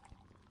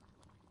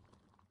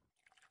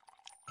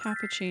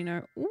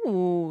 Cappuccino.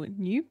 Ooh,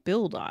 new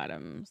build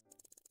items.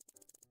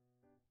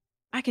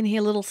 I can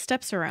hear little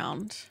steps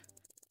around.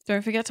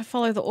 Don't forget to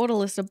follow the order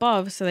list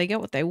above so they get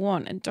what they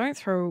want and don't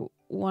throw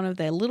one of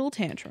their little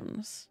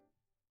tantrums.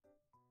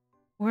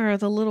 Where are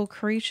the little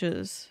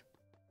creatures?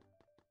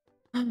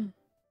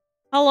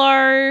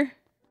 Hello?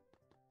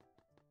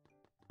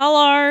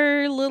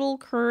 Hello, little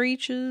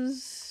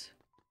creatures.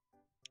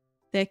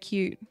 They're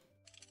cute.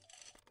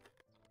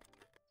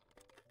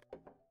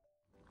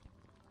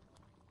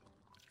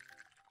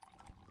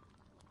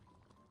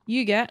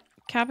 You get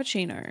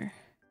cappuccino.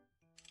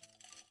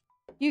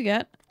 You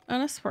get an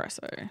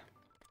espresso.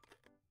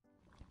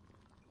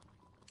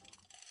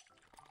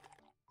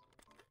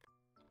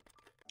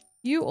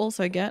 You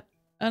also get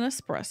an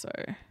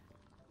espresso.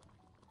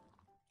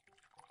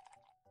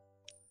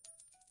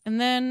 And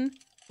then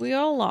we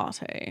got a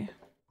latte.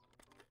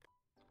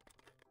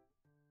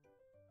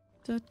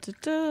 Da, da,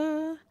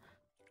 da.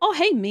 Oh,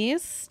 hey,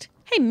 Mist.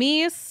 Hey,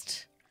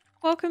 Mist.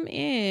 Welcome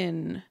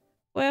in.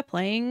 We're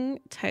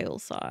playing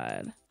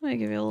Tailside. Let me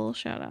give you a little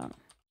shout out.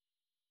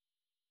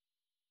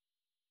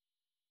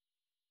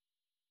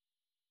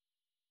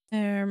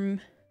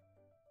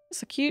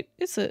 It's a cute,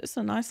 it's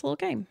a nice little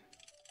game.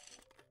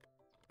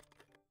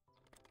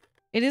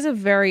 It is a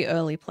very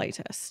early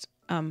playtest,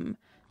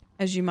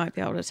 as you might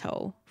be able to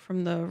tell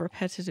from the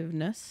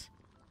repetitiveness.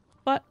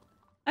 But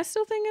I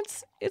still think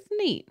it's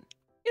neat.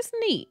 It's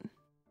neat.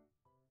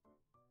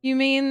 You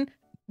mean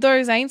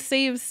those ain't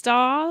Sea of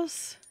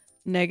Stars?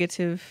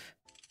 Negative.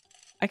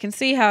 I can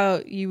see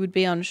how you would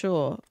be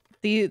unsure.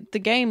 The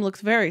game looks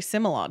very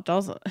similar,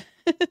 doesn't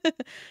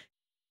it?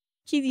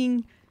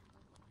 Kidding.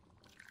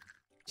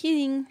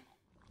 Kidding.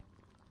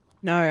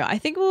 No, I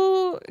think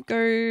we'll go...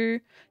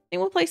 I think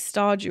we'll play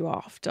Stardew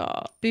after.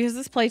 Because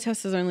this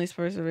playtest is only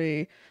supposed to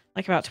be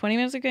like about 20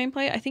 minutes of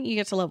gameplay. I think you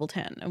get to level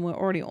 10 and we're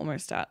already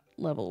almost at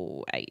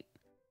level 8.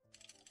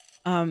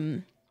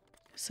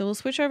 So we'll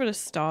switch over to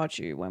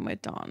Stardew when we're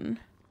done.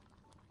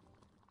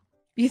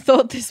 You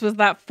thought this was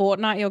that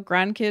Fortnite your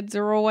grandkids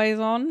are always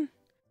on?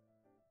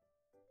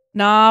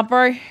 Nah,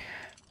 bro.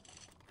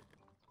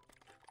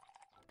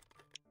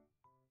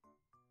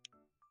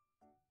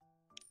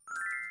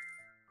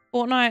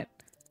 Fortnite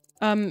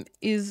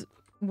is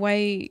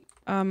way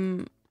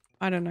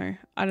I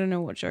don't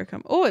know what joke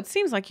I'm... Oh, it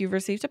seems like you've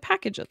received a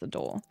package at the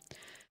door.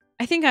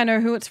 I think I know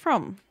who it's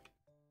from.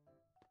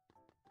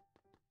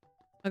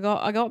 I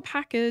got a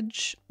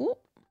package. Oh,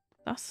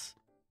 that's...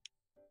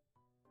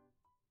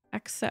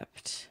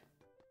 Accept.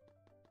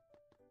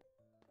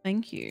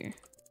 Thank you.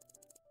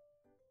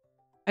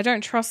 I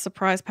don't trust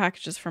surprise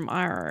packages from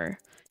Iro.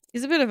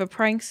 He's a bit of a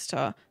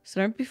prankster,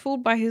 so don't be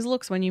fooled by his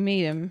looks when you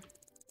meet him.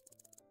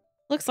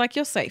 Looks like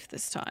you're safe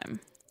this time.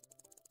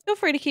 Feel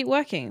free to keep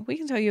working. We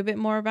can tell you a bit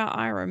more about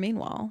Iro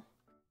meanwhile.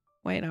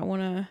 Wait, I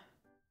wanna...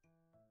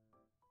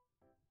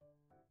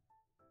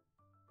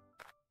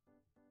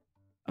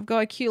 I've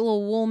got a cute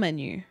little wall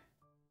menu.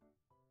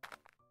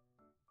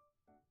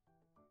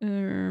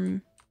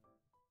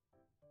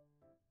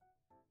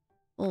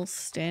 Little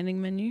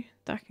standing menu.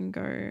 That can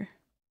go...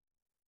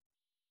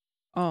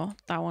 Oh,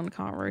 that one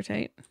can't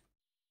rotate.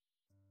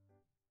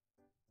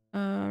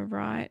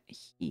 Right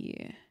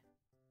here.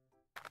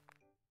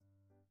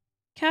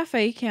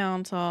 Cafe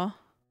counter.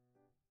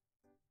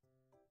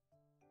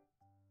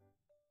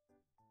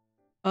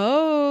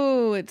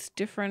 Oh, it's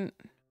different.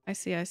 I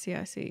see, I see,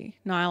 I see.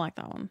 No, I like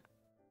that one.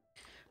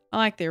 I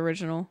like the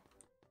original.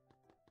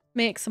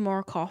 Make some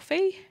more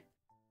coffee.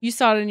 You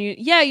started a new...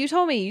 Yeah, you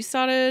told me. You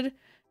started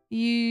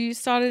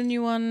a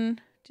new one.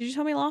 Did you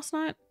tell me last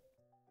night?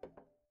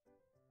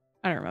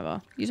 I don't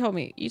remember. You told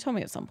me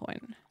at some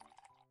point.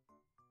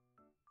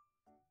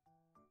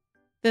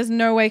 There's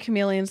no way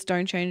chameleons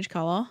don't change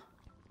color.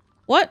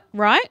 What?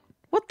 Right?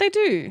 What they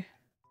do?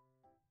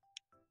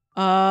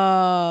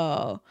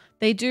 Oh,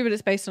 they do, but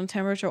it's based on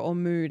temperature or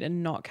mood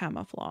and not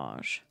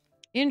camouflage.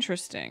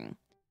 Interesting.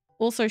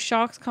 Also,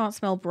 sharks can't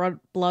smell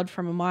blood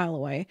from a mile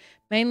away,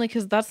 mainly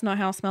because that's not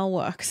how smell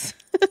works.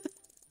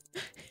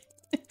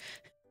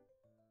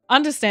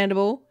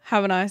 Understandable.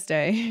 Have a nice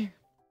day.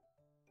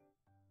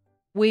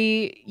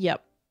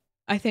 Yep.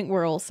 I think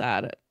we're all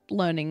sad at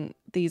learning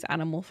these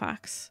animal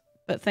facts,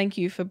 but thank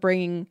you for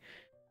bringing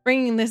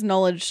this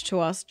knowledge to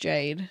us,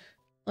 Jade.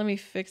 Let me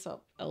fix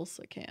up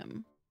Elsa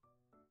Cam.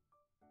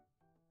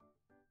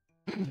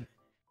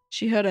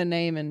 She heard her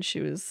name and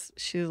she was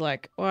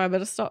like, oh, I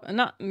better stop.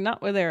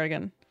 Not we're there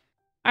again.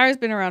 Ira's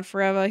been around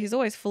forever. He's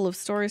always full of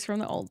stories from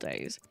the old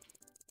days.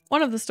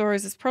 One of the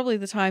stories is probably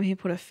the time he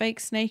put a fake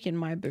snake in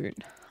my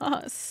boot.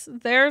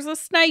 There's a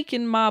snake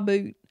in my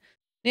boot.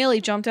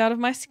 Nearly jumped out of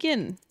my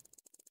skin.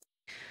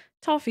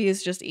 Toffee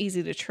is just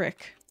easy to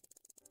trick.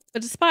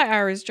 But despite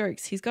Ira's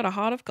jokes, he's got a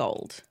heart of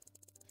gold.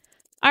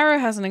 Ira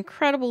has an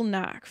incredible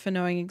knack for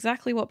knowing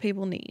exactly what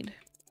people need.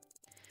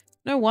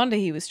 No wonder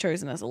he was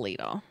chosen as a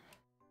leader.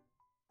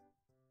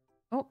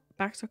 Oh,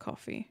 back to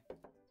coffee.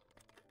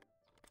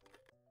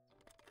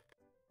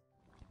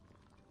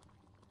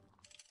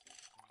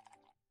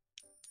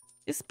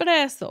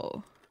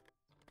 Espresso.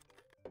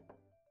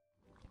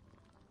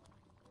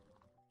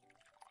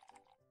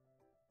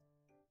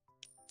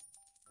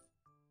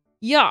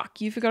 Yuck,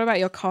 you forgot about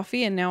your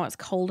coffee and now it's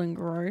cold and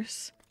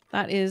gross.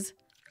 That is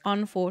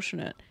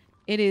unfortunate.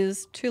 It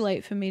is too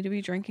late for me to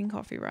be drinking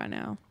coffee right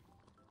now.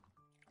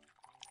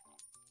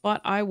 But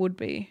I would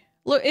be.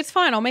 Look, it's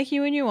fine. I'll make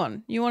you a new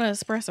one. You want an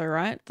espresso,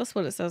 right? That's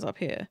what it says up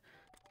here.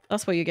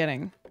 That's what you're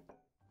getting.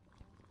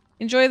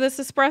 Enjoy this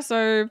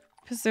espresso,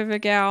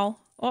 Pacific Owl.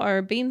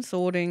 Uh-oh, bean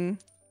sorting.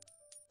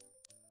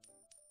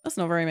 That's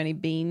not very many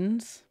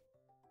beans.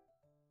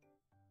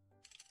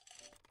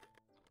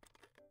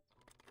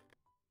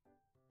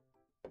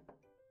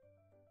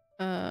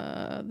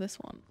 This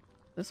one.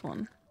 This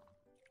one.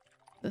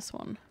 This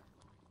one.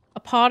 A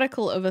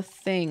particle of a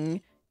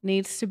thing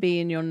needs to be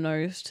in your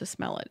nose to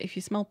smell it. If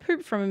you smell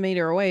poop from a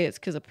meter away, it's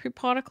because a poop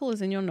particle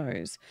is in your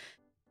nose.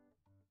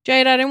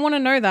 Jade, I didn't want to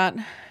know that.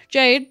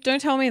 Jade,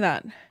 don't tell me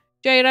that.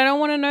 Jade, I don't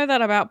want to know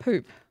that about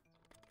poop.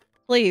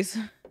 Please.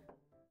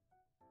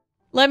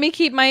 Let me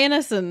keep my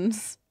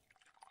innocence.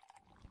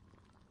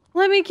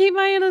 Let me keep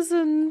my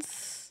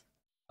innocence.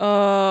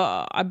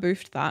 I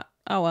boofed that.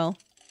 Oh well.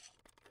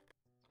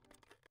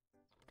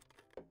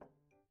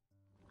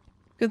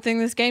 Good thing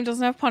this game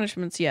doesn't have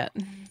punishments yet.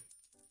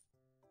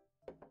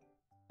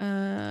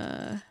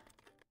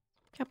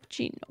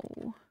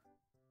 Cappuccino.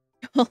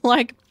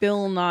 Like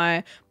Bill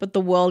Nye, but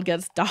the world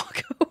gets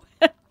darker.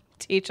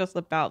 Teach us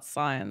about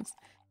science.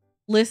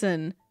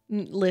 Listen.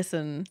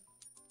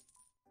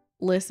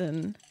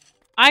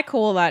 I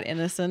call that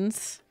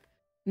innocence.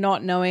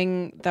 Not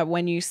knowing that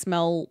when you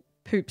smell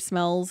poop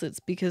smells, it's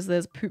because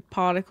there's poop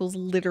particles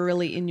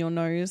literally in your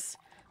nose.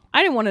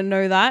 I didn't want to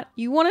know that.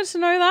 You wanted to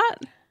know that?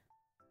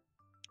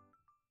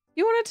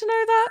 You wanted to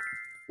know that?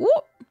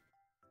 Whoop.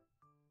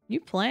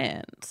 New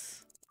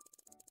plants.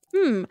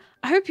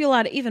 I hope you'll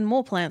add even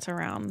more plants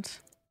around.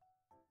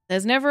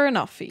 There's never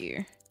enough for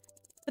you.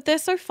 But they're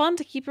so fun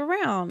to keep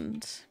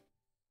around.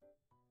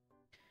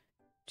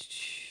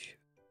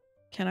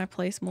 Can I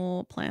place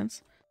more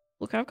plants?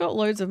 Look, I've got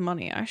loads of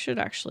money. I should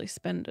actually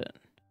spend it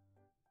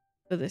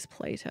for this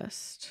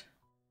playtest.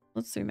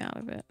 Let's zoom out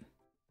a bit.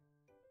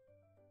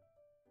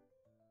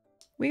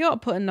 We gotta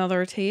put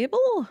another table.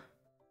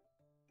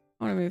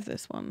 I want to move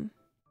this one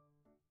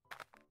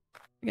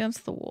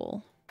against the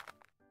wall.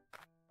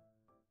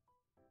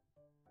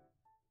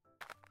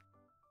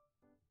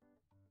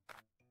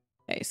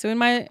 Okay, so in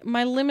my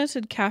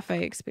limited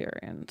cafe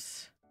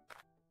experience,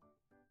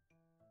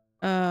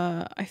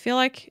 I feel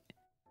like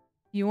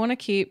you want to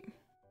keep...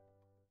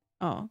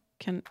 Oh,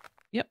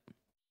 yep.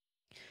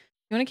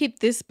 You want to keep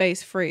this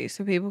space free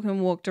so people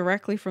can walk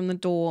directly from the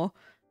door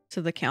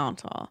to the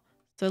counter.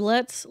 So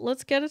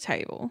let's get a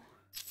table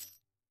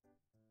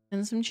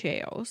and some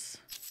chairs.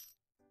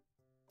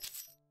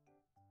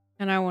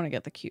 And I want to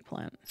get the cute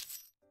plant.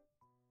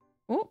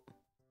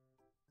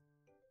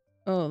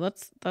 Oh,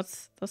 that's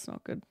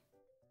not good.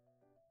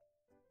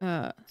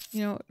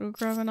 You know, we'll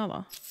grab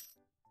another.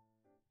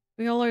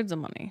 We got loads of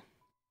money.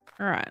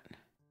 All right.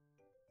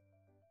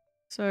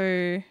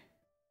 So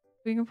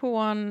we can put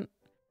one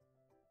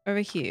over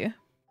here.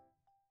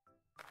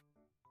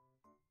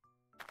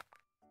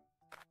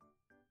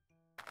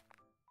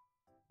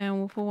 And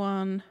we'll put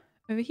one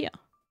over here.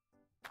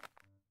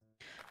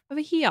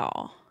 Over here.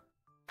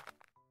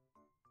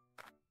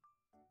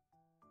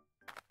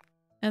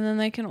 And then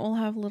they can all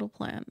have little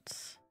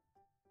plants.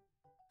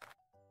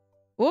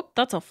 Whoop,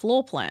 that's a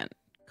floor plant.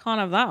 Can't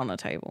have that on a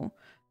table.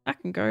 That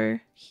can go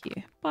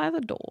here by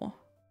the door.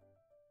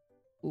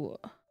 Ooh.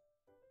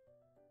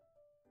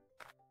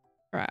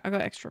 Right, I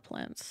got extra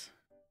plants.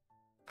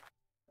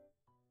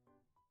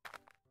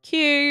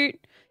 Cute.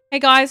 Hey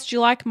guys, do you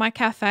like my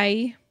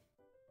cafe?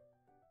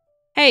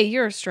 Hey,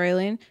 you're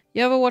Australian.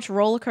 You ever watch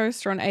Roller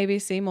Coaster on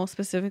ABC, more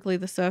specifically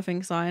The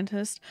Surfing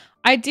Scientist?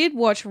 I did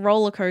watch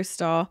Roller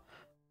Coaster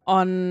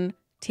on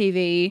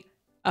TV.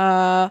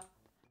 I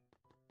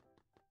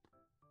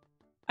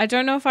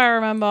don't know if I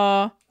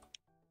remember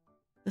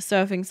The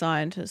Surfing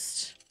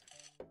Scientist,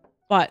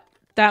 but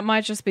that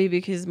might just be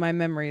because my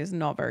memory is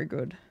not very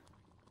good.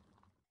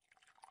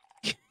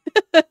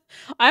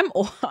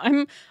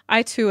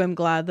 I too am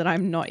glad that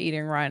I'm not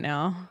eating right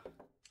now.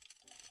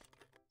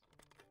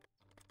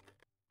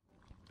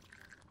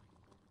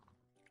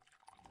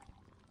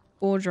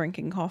 Or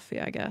drinking coffee,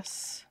 I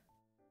guess.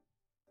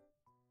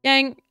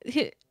 Gang,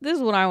 this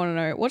is what I want to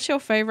know. What's your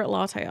favorite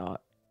latte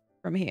art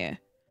from here?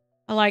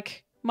 I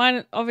like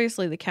mine,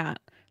 obviously the cat.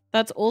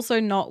 That's also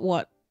not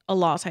what a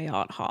latte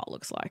art heart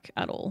looks like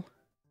at all.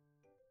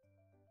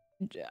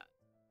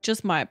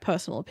 Just my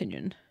personal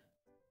opinion.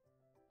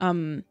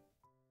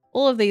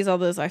 All of these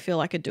others I feel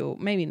like are doable.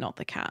 Maybe not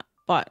the cat,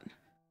 but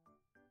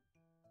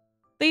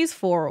these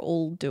four are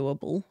all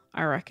doable,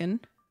 I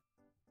reckon.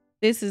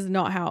 This is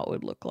not how it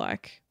would look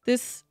like.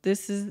 This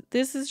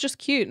is just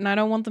cute, and I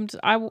don't want them to.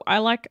 I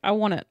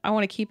want it. I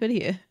want to keep it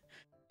here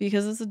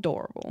because it's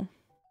adorable.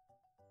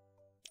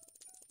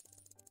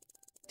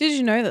 Did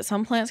you know that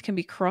some plants can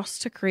be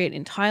crossed to create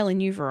entirely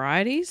new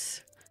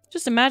varieties?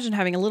 Just imagine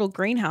having a little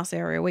greenhouse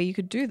area where you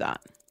could do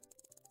that.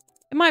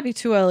 It might be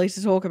too early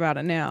to talk about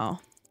it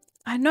now.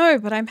 I know,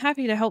 but I'm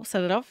happy to help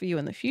set it up for you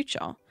in the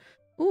future.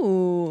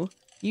 Ooh,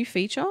 new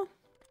feature?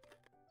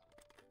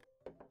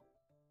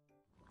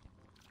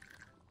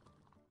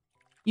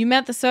 You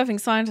met the surfing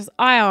scientist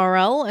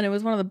IRL and it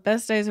was one of the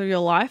best days of your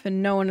life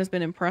and no one has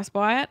been impressed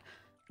by it.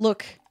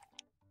 Look,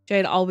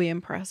 Jade, I'll be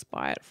impressed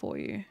by it for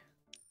you.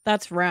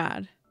 That's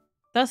rad.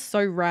 That's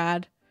so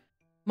rad.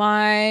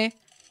 My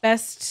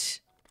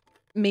best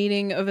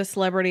meeting of a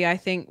celebrity, I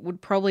think,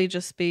 would probably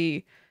just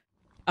be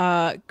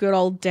good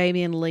old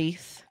Damien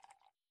Leith.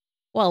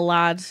 Well,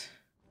 lad,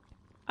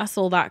 I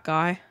saw that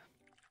guy.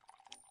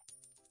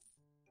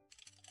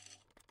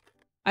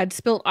 I'd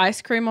spilt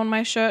ice cream on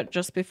my shirt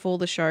just before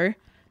the show.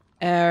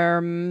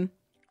 So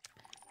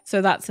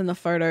that's in the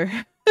photo.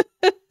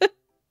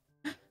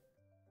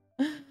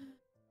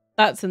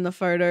 That's in the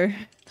photo.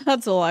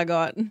 That's all I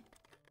got.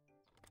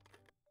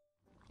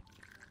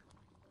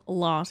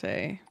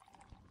 Latte.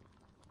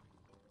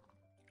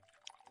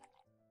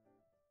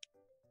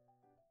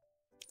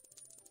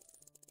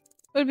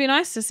 It would be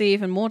nice to see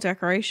even more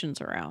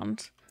decorations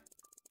around.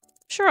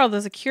 Sure,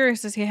 others are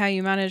curious to see how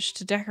you managed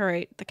to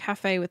decorate the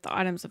cafe with the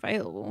items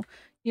available.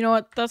 You know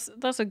what?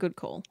 That's a good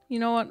call. You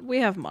know what? We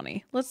have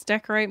money. Let's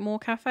decorate more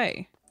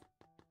cafe.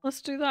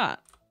 Let's do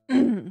that.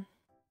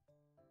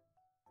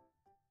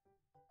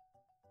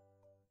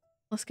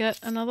 Let's get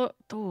another.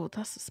 Oh,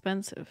 that's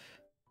expensive.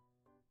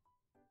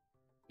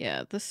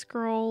 Yeah, the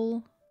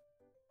scroll.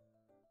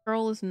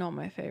 Scroll is not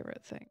my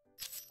favorite thing.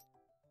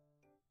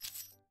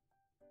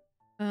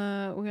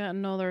 We got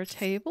another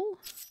table.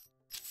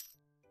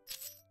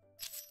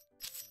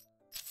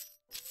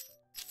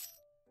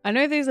 I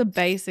know these are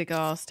basic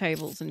ass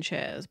tables and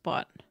chairs,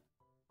 but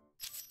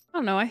I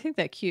don't know. I think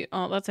they're cute.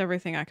 Oh, that's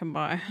everything I can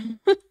buy.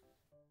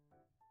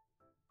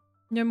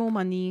 No more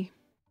money.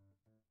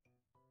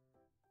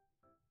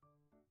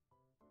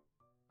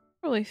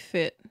 Probably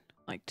fit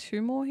like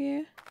 2 more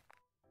here.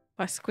 If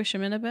I squish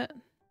them in a bit.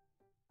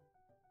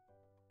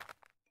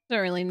 Don't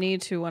really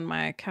need to when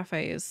my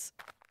cafe is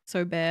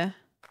so bare.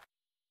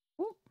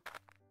 Ooh.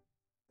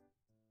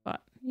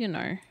 But, you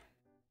know.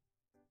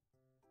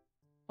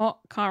 Oh,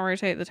 can't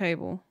rotate the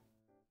table.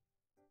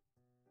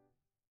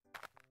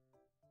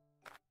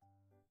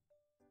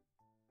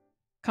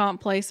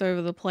 Can't place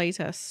over the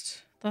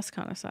playtest. That's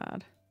kind of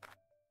sad.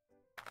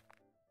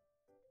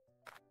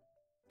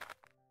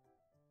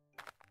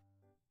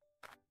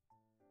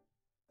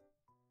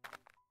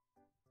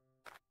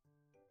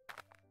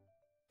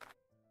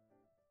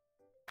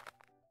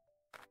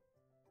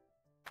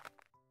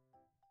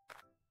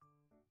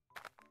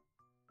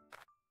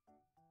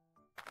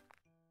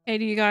 Hey,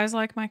 do you guys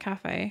like my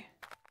cafe?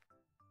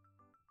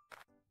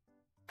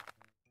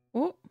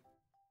 Oh.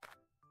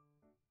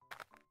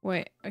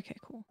 Wait, okay,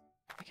 cool.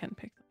 I can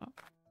pick that up.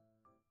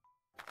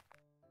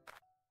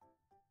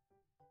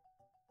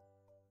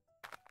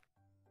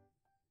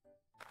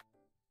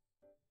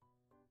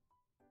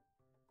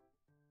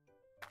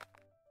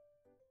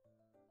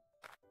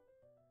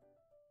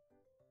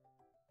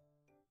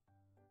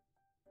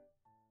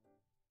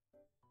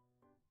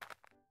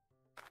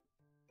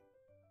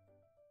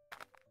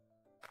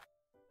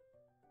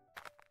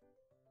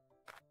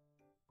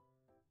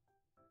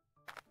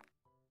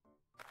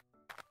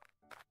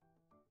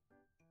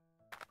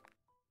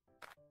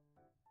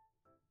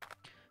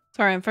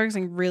 Sorry, I'm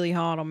focusing really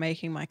hard on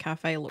making my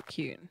cafe look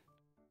cute.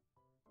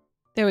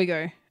 There we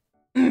go.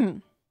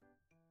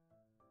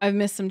 I've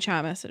missed some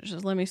chat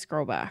messages. Let me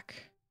scroll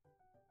back.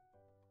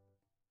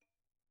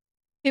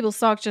 People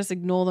suck, just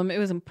ignore them. It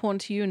was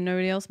important to you and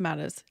nobody else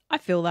matters. I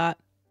feel that.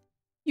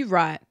 You're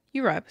right.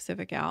 You're right,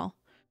 Pacific Owl.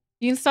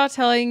 You can start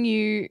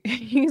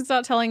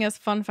telling us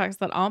fun facts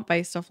that aren't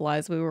based off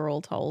lies we were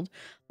all told.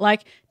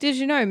 Like, did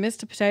you know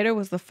Mr. Potato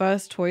was the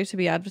first toy to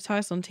be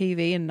advertised on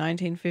TV in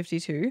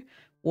 1952?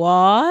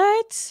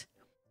 What?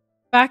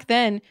 Back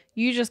then,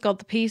 you just got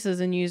the pieces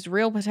and used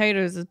real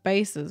potatoes as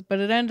bases, but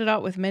it ended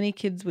up with many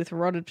kids with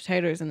rotted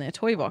potatoes in their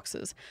toy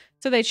boxes.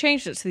 So they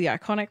changed it to the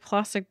iconic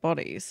plastic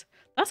bodies.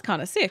 That's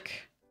kind of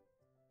sick.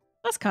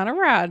 That's kind of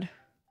rad.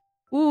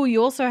 Ooh,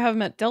 you also have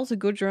met Delta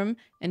Goodrum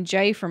and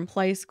Jay from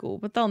Play School,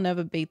 but they'll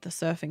never beat the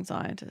surfing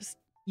scientist.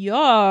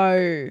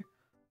 Yo!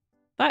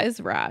 That is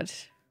rad.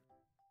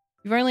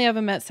 You've only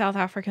ever met South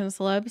African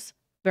celebs?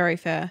 Very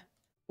fair.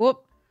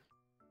 Whoop.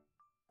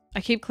 I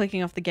keep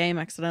clicking off the game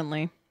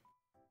accidentally.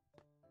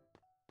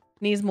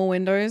 Needs more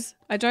windows.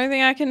 I don't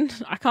think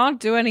I can't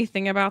do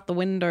anything about the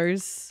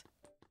windows.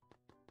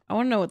 I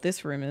want to know what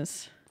this room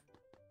is.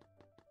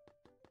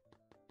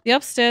 The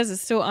upstairs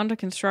is still under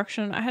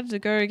construction. I had to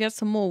go get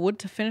some more wood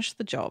to finish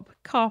the job.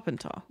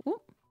 Carpenter.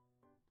 Ooh.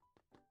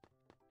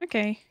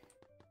 Okay.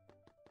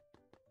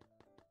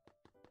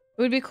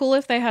 It would be cool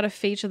if they had a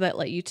feature that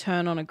let you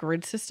turn on a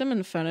grid system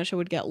and furniture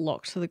would get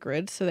locked to the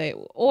grid so they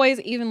were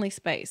always evenly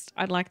spaced.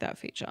 I'd like that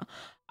feature.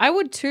 I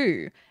would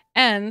too.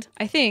 And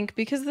I think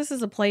because this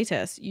is a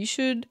playtest, you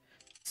should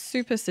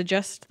super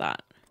suggest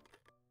that.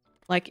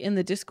 Like in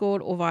the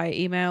Discord or via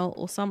email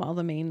or some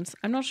other means.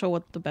 I'm not sure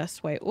what the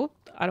best way. Oop,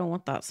 I don't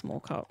want that small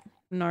cup.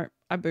 No,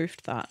 I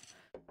boofed that.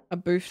 I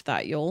boofed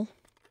that, y'all.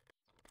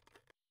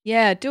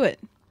 Yeah, do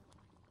it.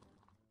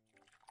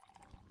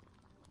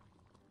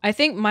 I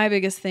think my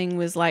biggest thing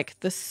was like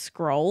the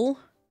scroll.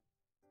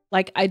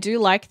 Like I do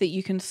like that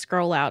you can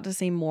scroll out to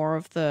see more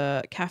of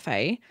the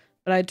cafe,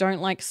 but I don't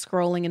like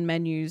scrolling in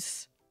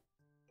menus.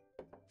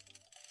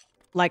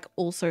 Like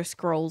also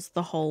scrolls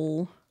the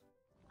whole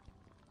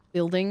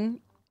building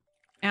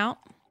out.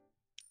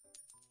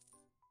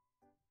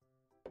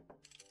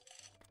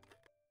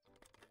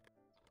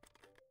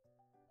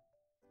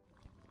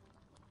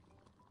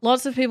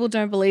 Lots of people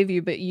don't believe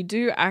you, but you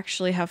do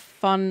actually have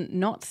fun,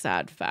 not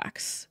sad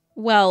facts.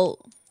 Well,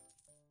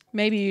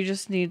 maybe you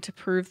just need to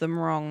prove them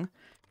wrong.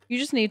 You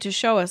just need to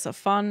show us a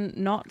fun,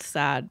 not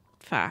sad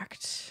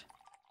fact.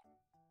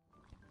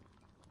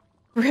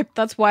 Rip,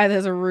 that's why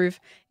there's a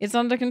roof. It's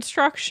under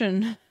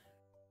construction.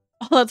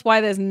 Oh, that's why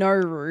there's no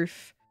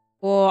roof.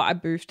 Oh, I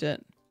boofed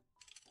it.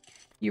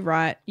 You're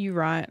right. You're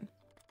right.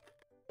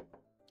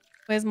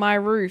 Where's my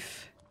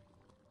roof?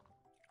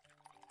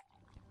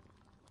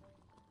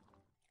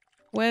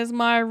 Where's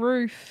my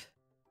roof?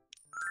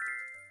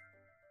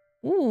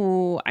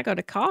 Ooh, I got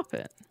a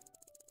carpet.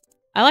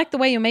 I like the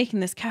way you're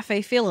making this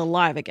cafe feel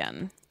alive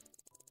again.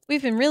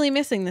 We've been really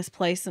missing this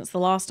place since the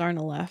last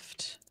owner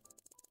left.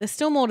 There's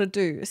still more to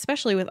do,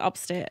 especially with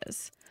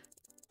upstairs.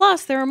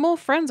 Plus, there are more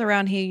friends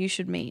around here you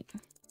should meet.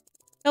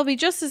 They'll be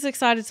just as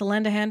excited to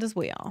lend a hand as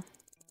we are.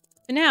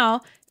 For now,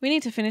 we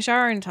need to finish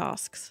our own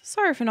tasks.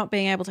 Sorry for not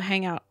being able to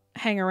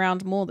hang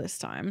around more this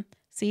time.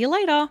 See you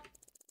later.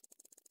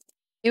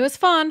 It was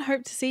fun.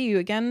 Hope to see you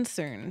again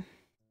soon.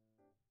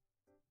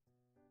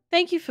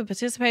 Thank you for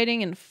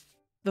participating in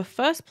the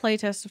first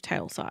playtest of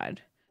Tailside.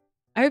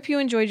 I hope you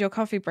enjoyed your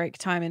coffee break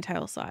time in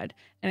Tailside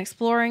and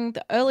exploring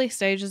the early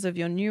stages of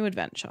your new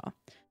adventure.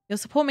 Your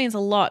support means a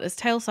lot as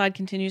Tailside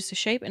continues to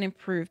shape and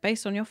improve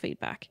based on your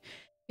feedback.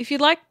 If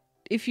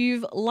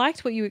you've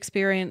liked what you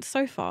experienced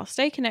so far,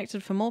 stay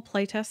connected for more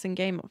playtests and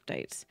game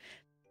updates.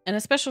 And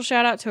a special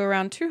shout out to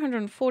around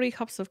 240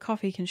 cups of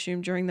coffee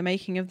consumed during the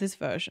making of this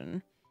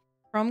version.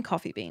 From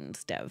Coffee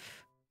Beans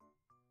Dev.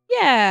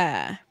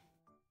 Yeah!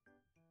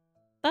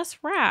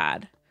 That's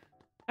rad.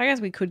 I guess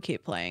we could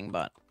keep playing,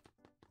 but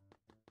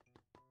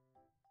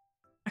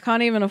I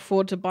can't even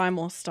afford to buy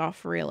more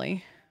stuff,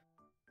 really.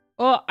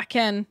 Oh, I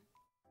can.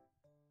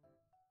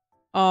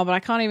 Oh, but I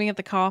can't even get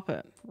the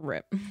carpet.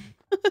 Rip.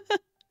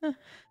 But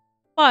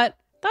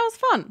that was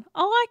fun.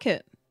 I like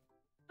it.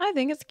 I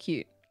think it's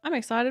cute. I'm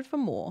excited for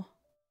more.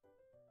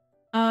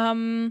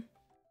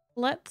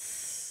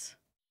 Let's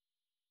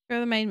go to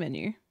the main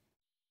menu.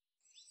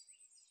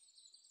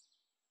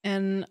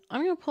 And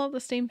I'm gonna pull up the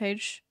Steam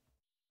page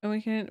and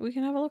we can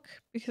have a look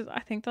because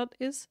I think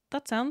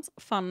that sounds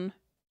fun.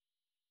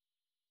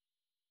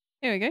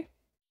 Here we go.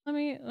 Let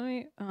me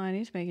oh, I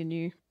need to make a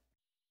new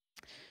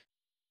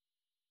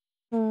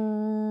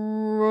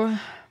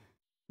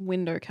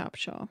window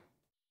capture.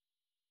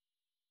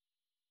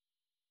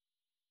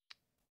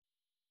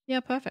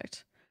 Yeah,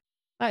 perfect.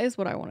 That is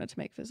what I wanted to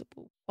make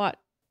visible. But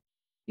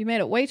you made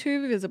it way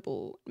too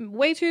visible.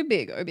 Way too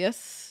big,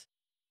 OBS.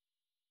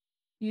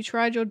 You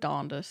tried your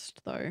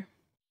darndest, though.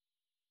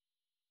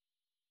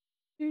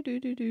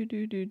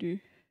 Do.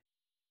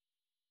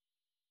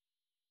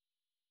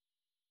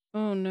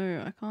 Oh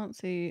no, I can't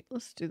see.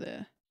 Let's do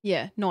there.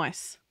 Yeah,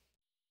 nice.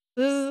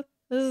 This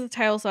This is the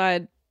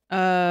Tailside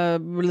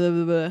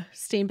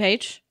Steam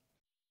page.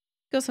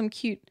 Got some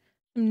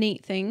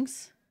neat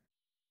things.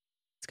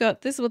 It's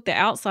got, this is what the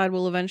outside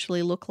will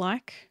eventually look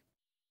like.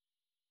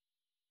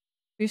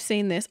 We've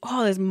seen this.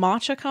 Oh, there's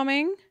matcha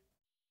coming.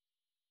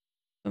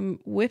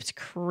 Some whipped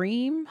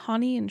cream,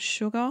 honey and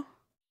sugar.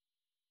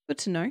 Good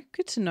to know.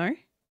 Good to know.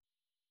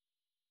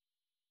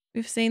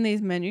 We've seen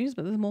these menus,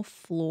 but there's more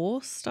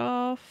floor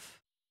stuff.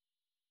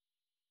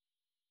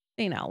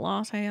 Seen our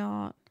latte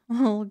art.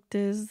 Oh, look,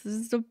 there's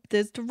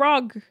the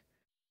rug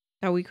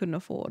that we couldn't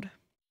afford.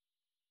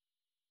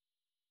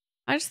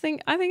 I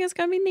think it's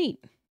gonna be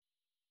neat.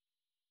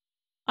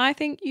 I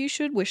think you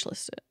should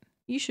wishlist it.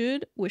 You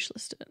should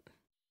wishlist it.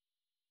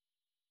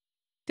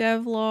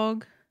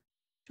 Devlog.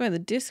 Join the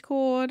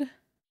Discord.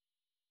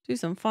 Do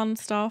some fun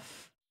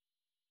stuff.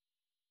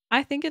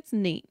 I think it's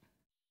neat.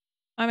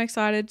 I'm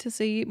excited to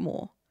see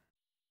more.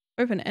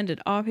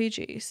 Open-ended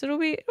RPG. So it'll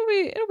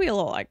be a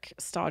lot like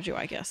Stardew,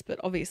 I guess, but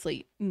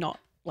obviously not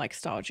like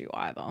Stardew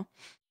either.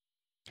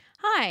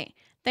 Hi,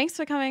 thanks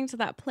for coming to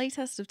that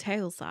playtest of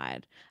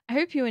Tailside. I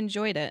hope you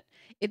enjoyed it.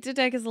 It did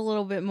take us a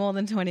little bit more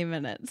than 20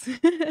 minutes.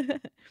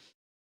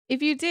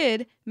 If you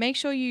did, make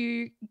sure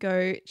you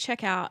go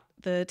check out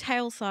the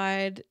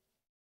Tailside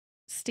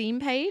Steam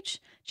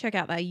page, check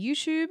out their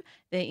YouTube,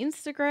 their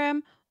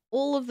Instagram,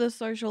 all of the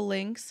social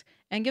links,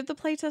 and give the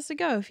playtest a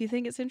go if you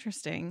think it's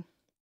interesting.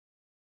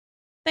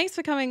 Thanks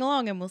for coming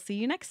along, and we'll see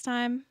you next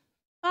time.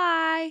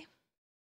 Bye!